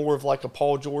into more of like a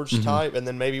Paul George type, and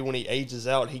then maybe when he ages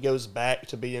out, he goes back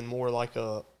to being more like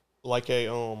a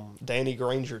Danny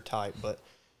Granger type. But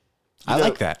I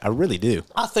like that. I really do.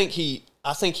 I think he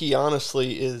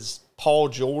honestly is Paul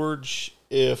George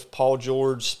if Paul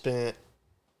George spent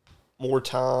more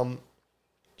time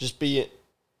just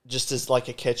as like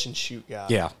a catch and shoot guy.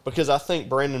 Yeah. Because I think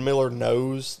Brandon Miller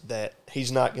knows that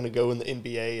he's not going to go in the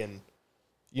NBA and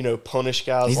punish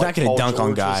guys. He's like not going to dunk George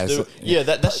on guys. Yeah,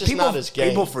 that's just not his game.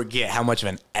 People forget how much of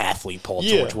an athlete Paul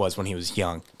George was when he was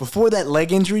young. Before that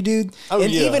leg injury, dude,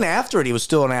 even after it, he was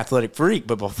still an athletic freak.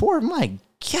 But before, my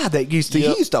God, he used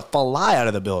to fly out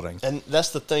of the building. And that's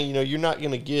the thing, you're not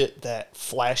going to get that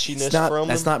flashiness from him.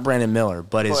 That's not Brandon Miller,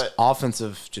 but his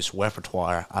offensive just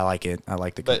repertoire, I like it. I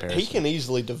like the comparison. But he can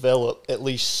easily develop at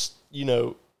least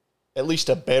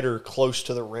a better close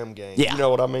to the rim game. Yeah. You know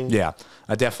what I mean? Yeah.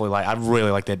 I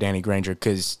really like that Danny Granger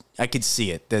because I could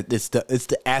see it. That it's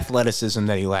the athleticism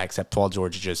that he lacks that Paul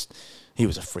George he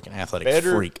was a freaking athletic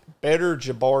freak. Better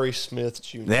Jabari Smith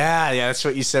Jr. Yeah, that's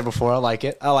what you said before. I like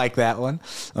it. I like that one.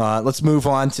 Let's move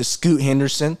on to Scoot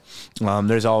Henderson.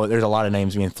 There's a lot of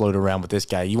names being floated around with this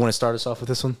guy. You want to start us off with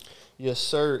this one? Yes,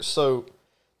 sir. So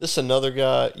this is another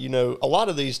guy, a lot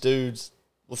of these dudes,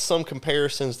 with some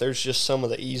comparisons, there's just some of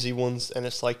the easy ones, and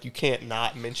it's like you can't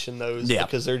not mention those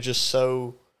because they're just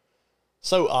so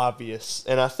obvious.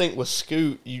 And I think with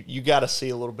Scoot, you got to see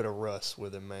a little bit of rust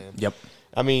with him, man. Yep.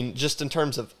 I mean, just in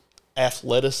terms of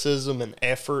athleticism and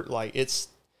effort, like it's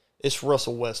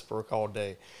Russell Westbrook all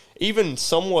day. Even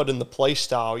somewhat in the play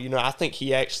style, I think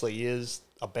he actually is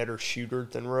a better shooter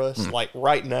than Russ. Like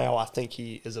right now, I think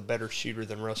he is a better shooter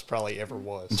than Russ probably ever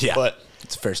was. Yeah, but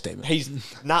it's a fair statement. He's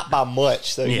not by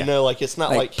much, so it's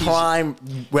not like he's, prime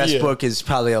Westbrook is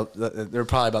probably they're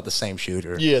probably about the same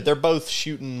shooter. Yeah, they're both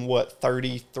shooting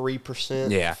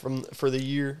 33% for the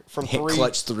year from hit three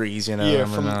clutch threes.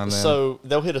 So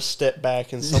they'll hit a step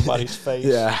back in somebody's face.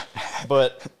 Yeah,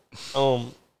 but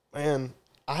man,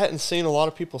 I hadn't seen a lot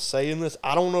of people saying this.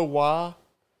 I don't know why,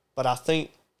 but I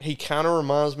think he kind of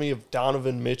reminds me of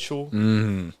Donovan Mitchell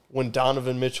when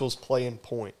Donovan Mitchell's playing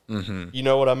point. You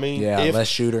know what I mean? Yeah, less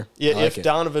shooter. Yeah, like if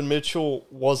Donovan Mitchell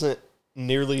wasn't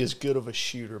nearly as good of a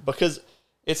shooter, because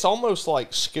it's almost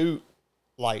like Scoot,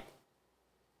 like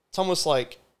it's almost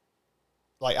like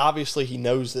obviously he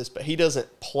knows this, but he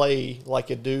doesn't play like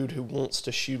a dude who wants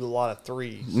to shoot a lot of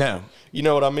threes. No. You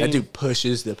know what I mean? That dude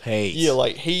pushes the pace. Yeah,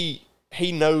 like he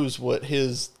knows what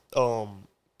his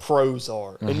pros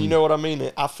are. And you know what I mean?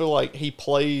 I feel like he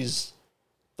plays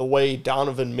the way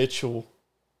Donovan Mitchell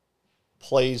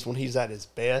plays when he's at his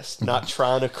best, not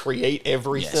trying to create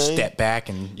everything. Step back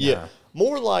and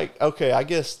More like, okay, I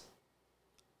guess.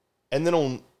 And then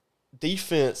on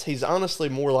defense, he's honestly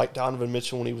more like Donovan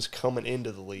Mitchell when he was coming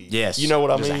into the league. Yes. You know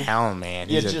what I He's mean? a hound, man.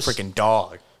 He's a freaking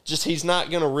dog. Just he's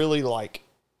not going to really like,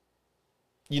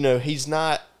 he's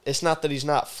not. It's not that he's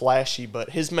not flashy, but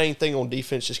his main thing on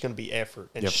defense is just going to be effort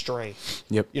and strength.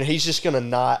 Yep. He's just going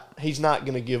to he's not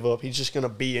going to give up. He's just going to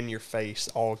be in your face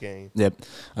all game. Yep.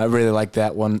 I really like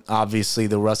that one. Obviously,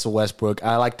 the Russell Westbrook.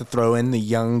 I like to throw in the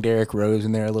young Derrick Rose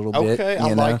in there a little bit. Okay,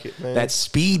 I like it, man. That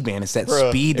speed, man. It's that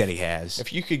speed that he has.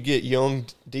 If you could get young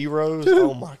D Rose,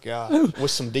 oh my God, with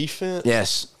some defense.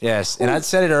 Yes. And I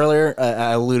said it earlier.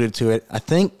 I alluded to it. I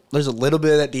think there's a little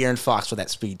bit of that De'Aaron Fox with that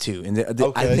speed, too. And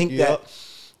I think that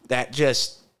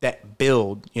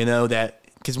build, that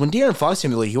because when De'Aaron Fox came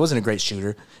into the league, he wasn't a great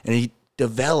shooter, and he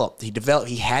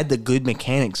had the good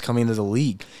mechanics coming into the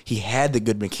league. He had the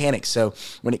good mechanics. So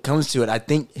when it comes to it, I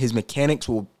think his mechanics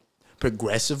will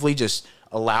progressively just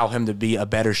allow him to be a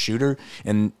better shooter,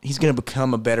 and he's going to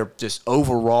become a better just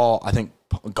overall, I think,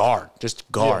 guard.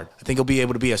 Yeah. I think he'll be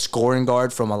able to be a scoring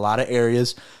guard from a lot of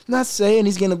areas. I'm not saying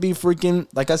he's going to be freaking,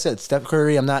 like I said, Steph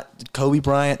Curry. I'm not Kobe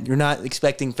Bryant. You're not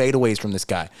expecting fadeaways from this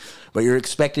guy, but you're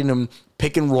expecting him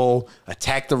pick and roll,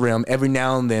 attack the rim every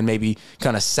now and then, maybe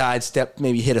kind of sidestep,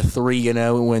 maybe hit a three,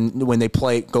 when they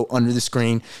play, go under the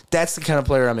screen. That's the kind of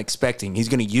player I'm expecting. He's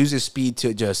going to use his speed to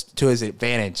his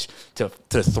advantage to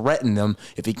threaten them.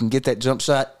 If he can get that jump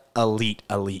shot, elite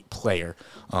player.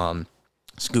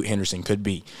 Scoot Henderson could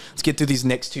be. Let's get to these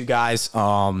next two guys.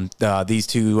 These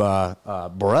two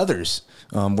brothers.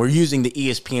 We're using the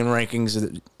ESPN rankings.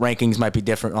 The rankings might be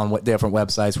different on what different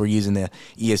websites. We're using the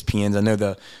ESPNs. I know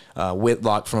the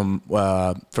Whitlock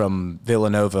from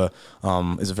Villanova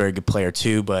is a very good player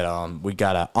too. But we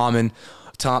got Amon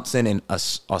Thompson and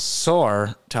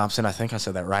Asar Thompson. I think I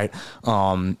said that right.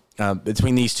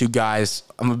 Between these two guys,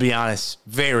 I'm going to be honest,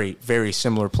 very, very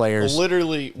similar players.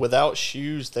 Literally, without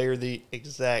shoes, they're the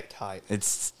exact height.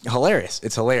 It's hilarious.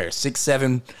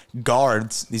 6'7"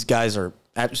 guards. These guys are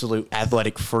absolute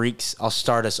athletic freaks. I'll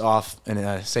start us off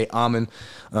and say Amon.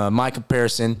 My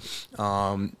comparison,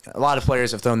 a lot of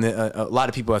players have thrown a lot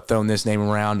of people have thrown this name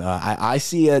around. I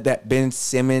see that Ben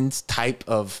Simmons type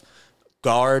of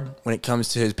guard when it comes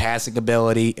to his passing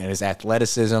ability and his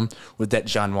athleticism with that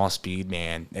John Wall speed,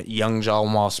 man. That young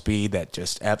John Wall speed, that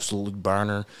just absolute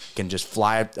burner, can just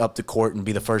fly up the court and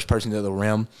be the first person to the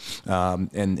rim.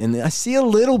 And I see a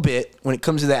little bit when it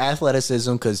comes to the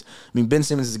athleticism because, Ben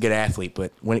Simmons is a good athlete,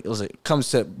 but when it comes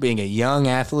to being a young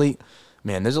athlete,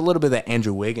 man, there's a little bit of that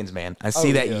Andrew Wiggins, man. I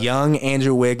see young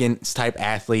Andrew Wiggins type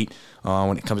athlete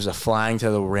when it comes to flying to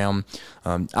the rim.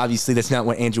 Obviously, that's not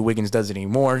what Andrew Wiggins does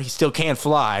anymore. He still can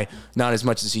fly, not as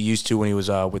much as he used to when he was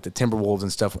with the Timberwolves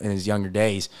and stuff in his younger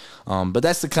days. But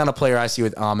that's the kind of player I see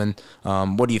with Amon.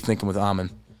 What are you thinking with Amon?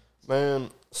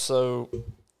 Man, so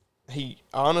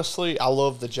honestly, I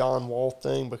love the John Wall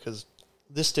thing because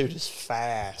this dude is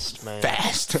fast, man.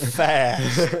 Fast.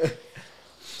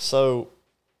 So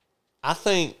I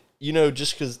think,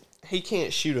 just because he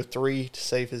can't shoot a three to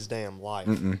save his damn life.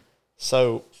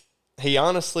 So he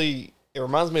honestly, it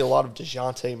reminds me a lot of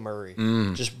DeJounte Murray.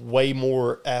 Just way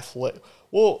more athletic.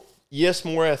 Well, yes,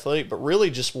 more athletic, but really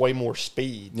just way more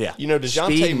speed. Yeah.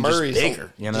 DeJounte Murray's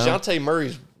bigger. DeJounte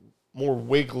Murray's more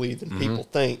wiggly than people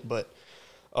think. But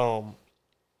how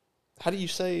do you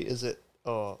say? Is it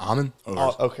Amon?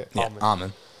 Okay, yeah,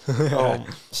 Amon.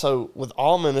 So with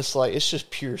Amon, it's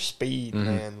just pure speed,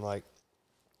 man.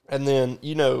 And then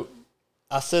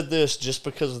I said this just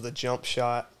because of the jump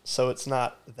shot, so it's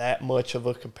not that much of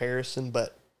a comparison,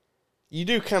 but you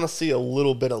do kind of see a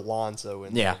little bit of Lonzo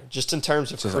in there, just in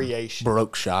terms of creation.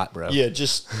 Broke shot, bro. Yeah,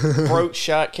 just broke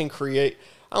shot can create.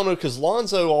 I don't know, because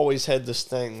Lonzo always had this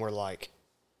thing where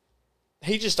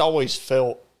he just always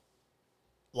felt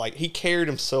like he carried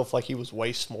himself like he was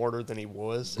way smarter than he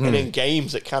was. And in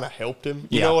games, it kind of helped him.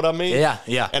 You know what I mean?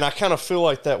 Yeah. And I kind of feel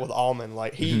like that with Amon.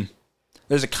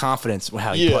 There's a confidence with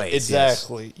how he plays.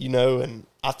 Exactly. Yes.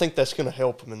 I think that's going to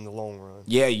help him in the long run.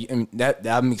 Yeah, and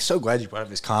I'm so glad you brought up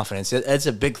his confidence. That's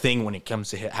a big thing when it comes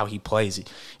to how he plays.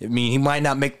 I mean, he might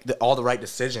not make all the right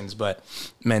decisions, but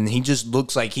man, he just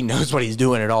looks like he knows what he's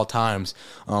doing at all times.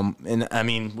 And I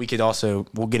mean, we'll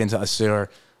get into Asar.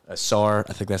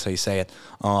 I think that's how you say it.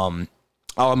 I'm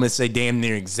going to say damn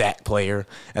near exact player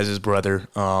as his brother.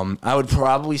 I would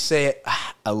probably say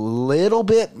a little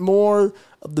bit more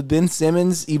of the Ben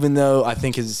Simmons, even though I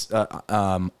think his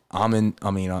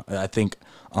I think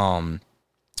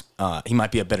he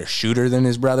might be a better shooter than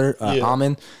his brother,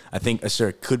 Amin. I think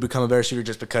Asar could become a better shooter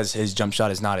just because his jump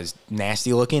shot is not as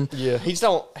nasty looking. Yeah, he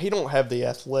don't have the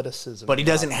athleticism. But he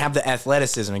doesn't have the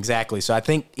athleticism, exactly. So I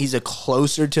think he's a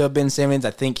closer to a Ben Simmons.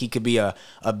 I think he could be a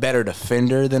better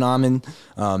defender than Amin.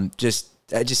 For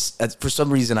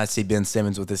some reason, I see Ben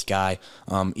Simmons with this guy,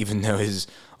 even though his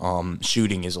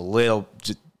shooting is a little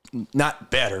not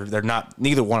better.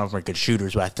 Neither one of them are good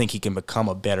shooters, but I think he can become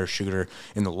a better shooter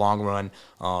in the long run.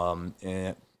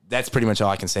 And that's pretty much all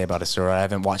I can say about Asar. I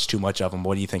haven't watched too much of him.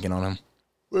 What are you thinking on him?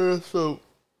 Well, so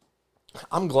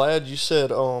I'm glad you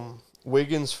said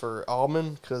Wiggins for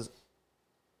Almond, because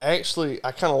actually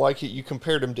I kind of like it. You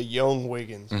compared him to young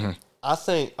Wiggins. Mm-hmm. I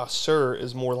think Asar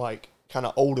is more like kind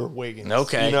of older Wiggins.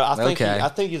 Okay. I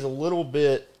think he's a little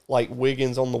bit like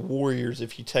Wiggins on the Warriors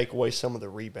if you take away some of the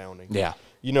rebounding. Yeah.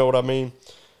 You know what I mean?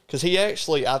 Because he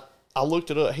actually, I looked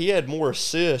it up, he had more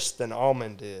assists than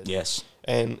Almond did. Yes.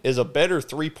 And is a better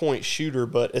three-point shooter,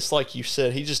 but it's like you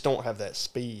said, he just don't have that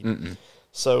speed. Mm-mm.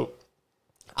 So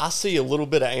I see a little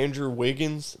bit of Andrew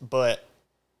Wiggins, but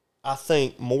I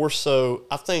think more so,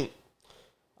 I'll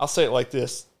say it like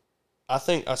this. I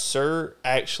think Asar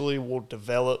actually will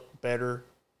develop better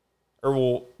or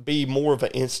will be more of an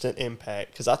instant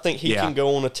impact, because I think he can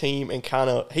go on a team and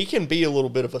he can be a little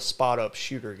bit of a spot-up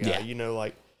shooter guy. Yeah.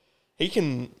 Like he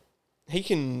can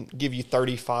give you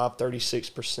 35,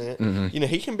 36%. Mm-hmm.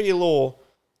 He can be a little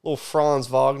Franz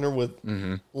Wagner with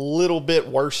a little bit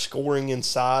worse scoring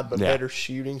inside but better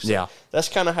shooting. So that's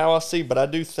kind of how I see, but I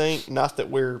do think, not that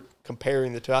we're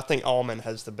comparing the two, I think Almond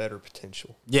has the better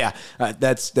potential. Yeah,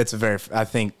 that's a very. I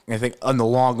think in the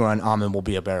long run, Almond will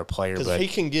be a better player, because he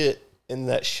can get in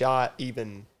that shot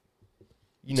even,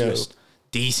 just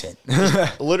decent.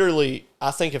 Literally,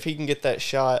 I think if he can get that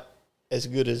shot as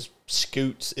good as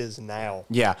Scoots is now.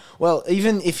 Yeah, well,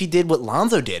 even if he did what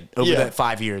Lonzo did over that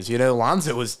 5 years,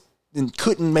 Lonzo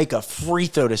couldn't make a free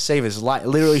throw to save his life.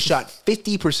 Literally shot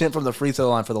 50% from the free throw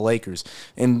line for the Lakers.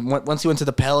 And once he went to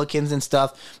the Pelicans and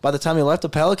stuff, by the time he left the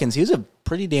Pelicans, he was a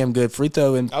pretty damn good free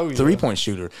throw and three-point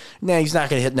shooter. Now, he's not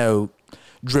going to hit no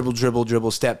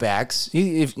dribble, step backs.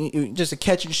 Just a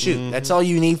catch and shoot. Mm-hmm. That's all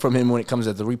you need from him when it comes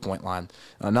to the three-point line.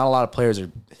 Not a lot of players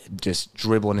are just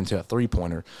dribbling into a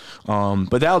three-pointer.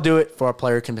 But that'll do it for our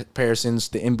player comparisons.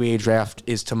 The NBA draft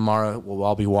is tomorrow. We'll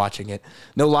all be watching it.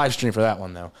 No live stream for that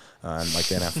one, though. Like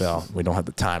the NFL, we don't have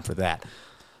the time for that.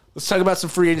 Let's talk about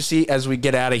some free agency as we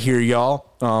get out of here, y'all.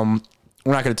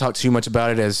 We're not going to talk too much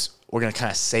about it, as we're going to kind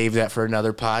of save that for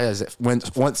another pod.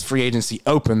 Once free agency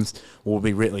opens, we'll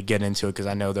be really getting into it, because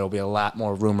I know there'll be a lot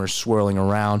more rumors swirling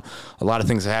around. A lot of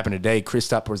things that happened today.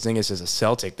 Kristaps Porzingis is a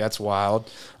Celtic. That's wild.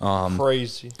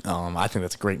 Crazy. I think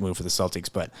that's a great move for the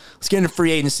Celtics. But let's get into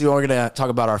free agency. We're going to talk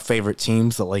about our favorite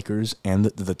teams, the Lakers and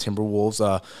the Timberwolves.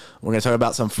 We're going to talk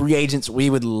about some free agents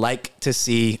we would like to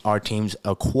see our teams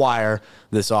acquire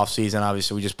this offseason.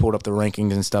 Obviously, we just pulled up the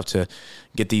rankings and stuff to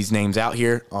get these names out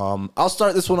here. I'll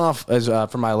start this one off as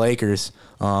for my Lakers.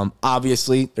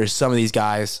 Obviously, there's some of these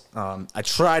guys. I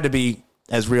try to be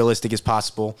as realistic as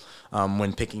possible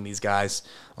when picking these guys.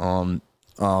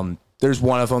 There's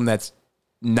one of them that's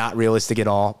not realistic at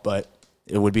all, but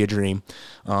it would be a dream.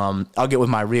 I'll get with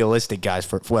my realistic guys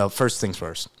first. Well, first things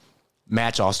first.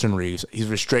 Match Austin Reeves. He's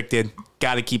restricted.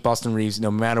 Got to keep Austin Reeves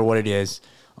no matter what it is.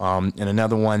 And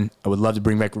another one, I would love to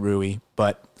bring back Rui,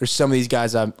 but there's some of these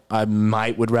guys I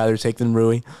would rather take than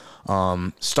Rui.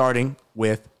 Starting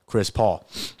with Chris Paul.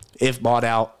 If bought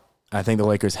out, I think the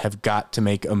Lakers have got to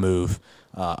make a move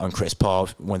on Chris Paul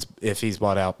if he's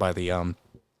bought out by the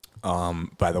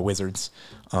Wizards.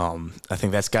 I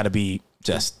think that's got to be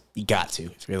you got to.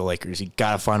 If you're the Lakers, you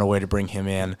got to find a way to bring him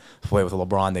in to play with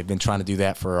LeBron. They've been trying to do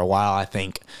that for a while. I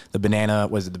think the banana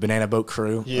boat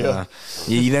crew? Yeah.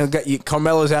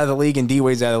 Carmelo's out of the league and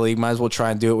D-Wade's out of the league. Might as well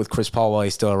try and do it with Chris Paul while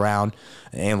he's still around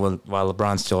and while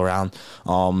LeBron's still around.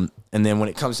 And then when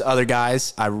it comes to other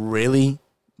guys, I really,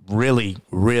 really,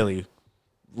 really,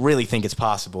 really think it's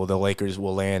possible the Lakers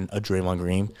will land a Draymond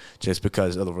Green just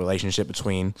because of the relationship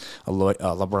between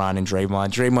LeBron and Draymond.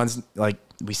 Draymond's like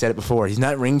we said it before. He's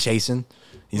not ring chasing.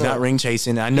 He's not ring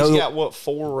chasing. I know he's got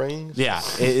 4 rings. Yeah,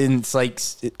 and it's like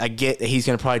I get that he's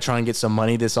going to probably try and get some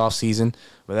money this offseason.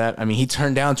 But that, I mean, he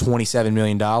turned down $27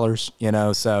 million. You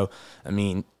know, so I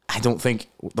mean, I don't think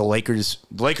the Lakers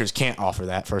can't offer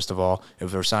that. First of all,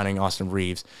 if they're signing Austin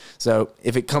Reeves, so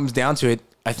if it comes down to it,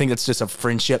 I think it's just a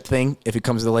friendship thing. If it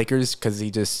comes to the Lakers,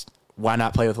 because why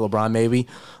not play with LeBron maybe?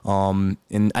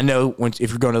 And I know if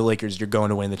you're going to the Lakers, you're going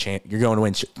to win you're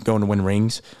going to win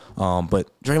rings. But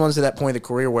Draymond's at that point in the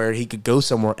career where he could go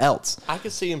somewhere else. I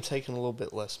could see him taking a little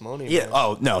bit less money. Yeah. Man.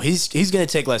 Oh no, he's going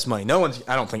to take less money.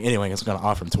 I don't think anyone is going to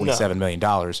offer him $27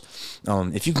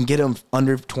 million. If you can get him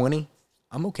under 20,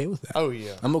 I'm okay with that. Oh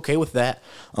yeah, I'm okay with that.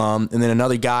 And then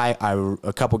another guy,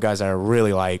 a couple guys I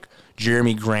really like.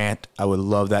 Jeremy Grant, I would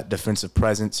love that defensive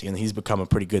presence, and he's become a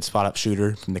pretty good spot-up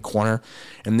shooter from the corner.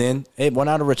 And then, hey, why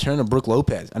not a return of Brook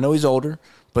Lopez? I know he's older,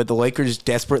 but the Lakers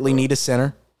desperately need a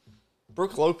center.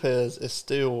 Brook Lopez is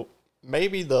still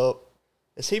maybe the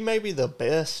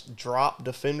best drop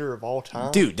defender of all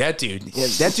time? Dude, that dude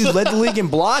led the league in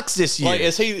blocks this year.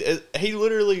 Like, he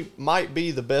literally might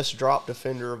be the best drop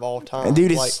defender of all time. And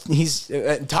dude, like, he's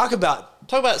talk about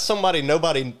somebody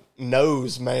nobody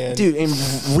knows, man. Dude, and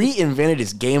reinvented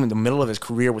his game in the middle of his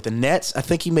career with the Nets. I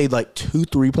think he made like 2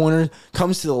 3-pointers,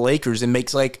 comes to the Lakers and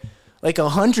makes like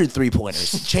 100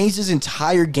 3-pointers. Changed his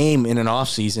entire game in an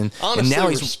offseason. Honestly, and now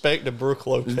he's respect to Brook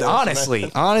Lopez.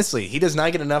 Honestly, he does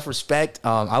not get enough respect.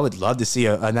 I would love to see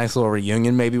a nice little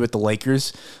reunion maybe with the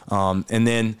Lakers. And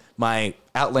then my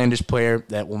outlandish player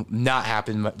that will not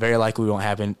happen, but very likely won't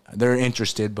happen. They're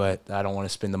interested, but I don't want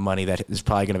to spend the money that is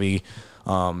probably going to be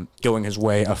going his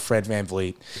way, of Fred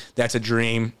VanVleet. That's a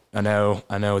dream. I know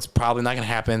it's probably not going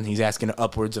to happen. He's asking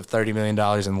upwards of $30 million,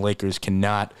 and the Lakers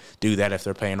cannot do that if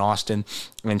they're paying Austin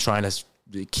and trying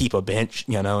to keep a bench,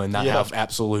 and not have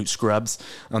absolute scrubs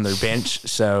on their bench.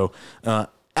 So,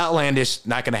 outlandish,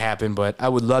 not going to happen, but I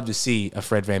would love to see a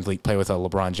Fred VanVleet play with a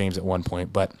LeBron James at one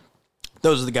point, but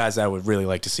those are the guys I would really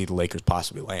like to see the Lakers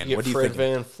possibly land. What do you think?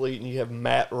 Fred VanVleet, and you have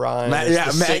Matt Ryan.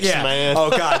 Man. Oh,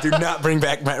 God, do not bring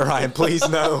back Matt Ryan. Please,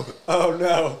 no. Oh,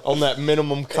 no. On that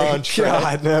minimum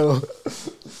contract. God, no.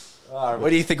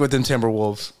 What do you think with them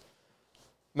Timberwolves?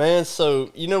 Man, so,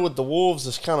 with the Wolves,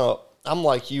 it's kind of, I'm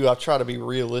like you, I try to be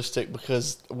realistic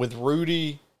because with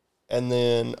Rudy and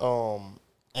then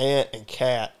Ant and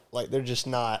Cat, like, they're just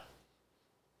not,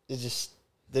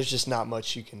 there's just not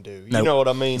much you can do. You know what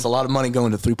I mean? It's a lot of money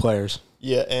going to 3 players.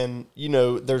 Yeah, and,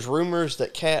 there's rumors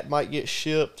that Cat might get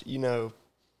shipped,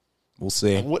 We'll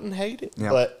see. I wouldn't hate it,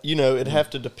 but, it'd have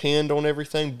to depend on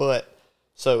everything. But,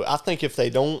 so I think if they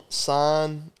don't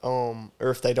sign or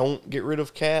if they don't get rid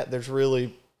of Cat,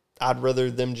 I'd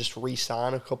rather them just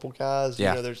re-sign a couple guys.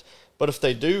 Yeah. But if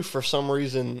they do, for some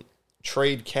reason,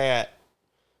 trade Cat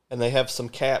and they have some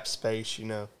cap space,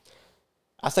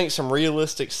 I think some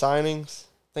realistic signings.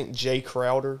 I think Jay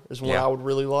Crowder is one I would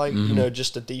really like. Mm-hmm.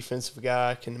 Just a defensive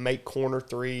guy, can make corner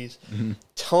threes. Mm-hmm.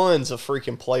 Tons of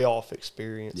freaking playoff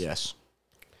experience. Yes.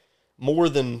 More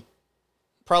than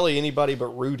probably anybody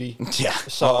but Rudy. Yeah.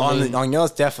 So on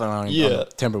yours, definitely on the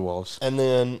Timberwolves. And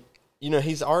then,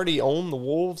 he's already on the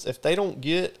Wolves. If they don't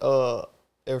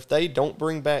if they don't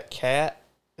bring back Cat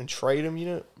and trade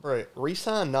him,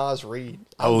 re-sign Naz Reid.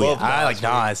 I like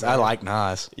Nas. I like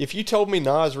Nas. If you told me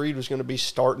Naz Reid was going to be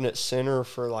starting at center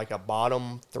for like a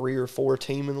bottom 3 or 4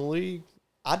 team in the league,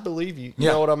 I'd believe you. You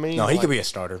know what I mean? No, he could be a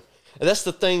starter. And that's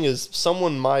the thing is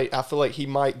I feel like he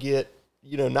might get,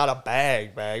 not a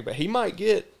bag, but he might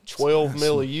get $12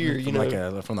 million a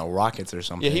year, from the Rockets or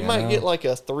something. Yeah, he might get like a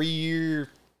 3-year,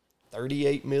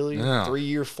 $38 million,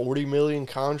 3-year, $40 million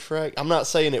contract. I'm not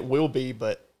saying it will be,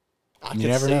 but I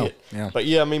can see it. Yeah. But,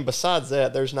 besides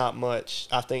that, there's not much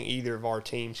I think either of our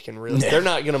teams can really. No. They're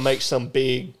not going to make some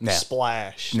big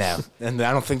splash. No. And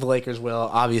I don't think the Lakers will.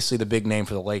 Obviously, the big name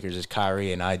for the Lakers is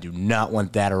Kyrie, and I do not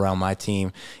want that around my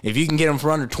team. If you can get him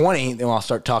for under 20, then I'll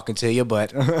start talking to you.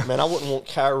 But man, I wouldn't want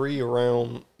Kyrie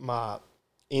around my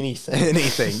anything.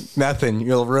 Anything. Nothing.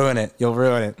 You'll ruin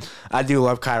it. I do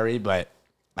love Kyrie, but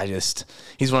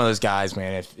he's one of those guys,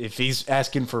 man. If he's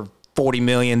asking for $40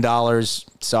 million,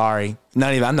 sorry.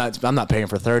 I'm not paying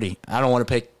for 30. I don't want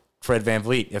to pay Fred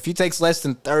VanVleet. If he takes less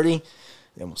than 30,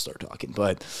 then we'll start talking.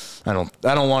 But I don't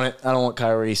want it. I don't want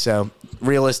Kyrie. So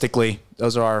realistically,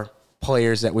 those are our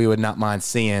players that we would not mind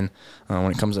seeing when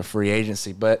it comes to free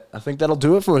agency. But I think that'll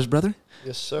do it for us, brother.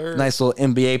 Yes, sir. Nice little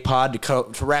NBA pod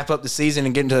to wrap up the season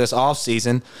and get into this off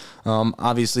season.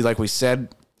 Obviously, like we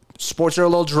said, sports are a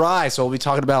little dry, so we'll be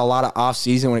talking about a lot of off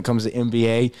season when it comes to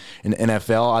NBA and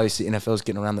NFL. Obviously, NFL is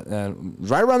getting around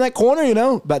right around that corner,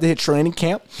 about to hit training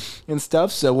camp and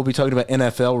stuff. So we'll be talking about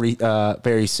NFL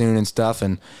very soon and stuff,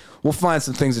 and we'll find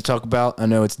some things to talk about. I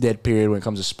know it's dead period when it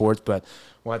comes to sports, but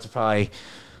we'll have to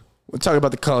we'll talk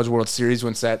about the College World Series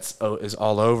once that is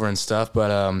all over and stuff.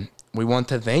 But we want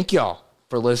to thank y'all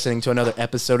for listening to another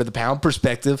episode of The Pound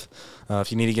Perspective.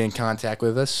 If you need to get in contact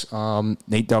with us,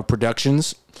 Nate Dogg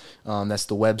Productions, that's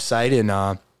the website,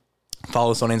 and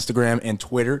follow us on Instagram and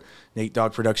Twitter, Nate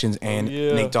Dogg Productions and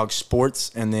Nate Dogg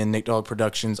Sports, and then Nate Dogg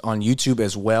Productions on YouTube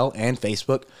as well and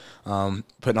Facebook.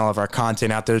 Putting all of our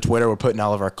content out there. Twitter, we're putting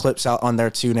all of our clips out on there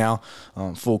too now,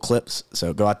 full clips.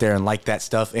 So go out there and like that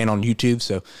stuff, and on YouTube.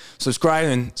 So subscribe,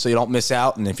 and so you don't miss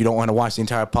out. And if you don't want to watch the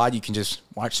entire pod, you can just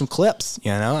watch some clips.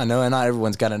 I know not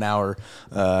everyone's got an hour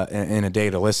in a day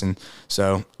to listen.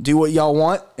 So do what y'all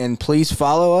want, and please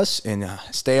follow us and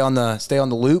stay on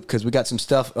the loop, because we got some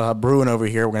stuff brewing over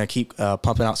here. We're gonna keep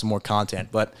pumping out some more content.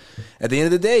 But at the end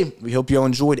of the day, we hope you all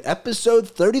enjoyed episode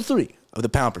 33 of The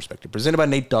Pound Perspective, presented by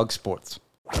Nate Dogg Sports.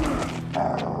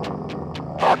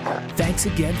 Thanks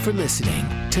again for listening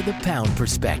to The Pound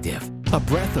Perspective, a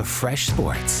breath of fresh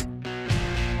sports.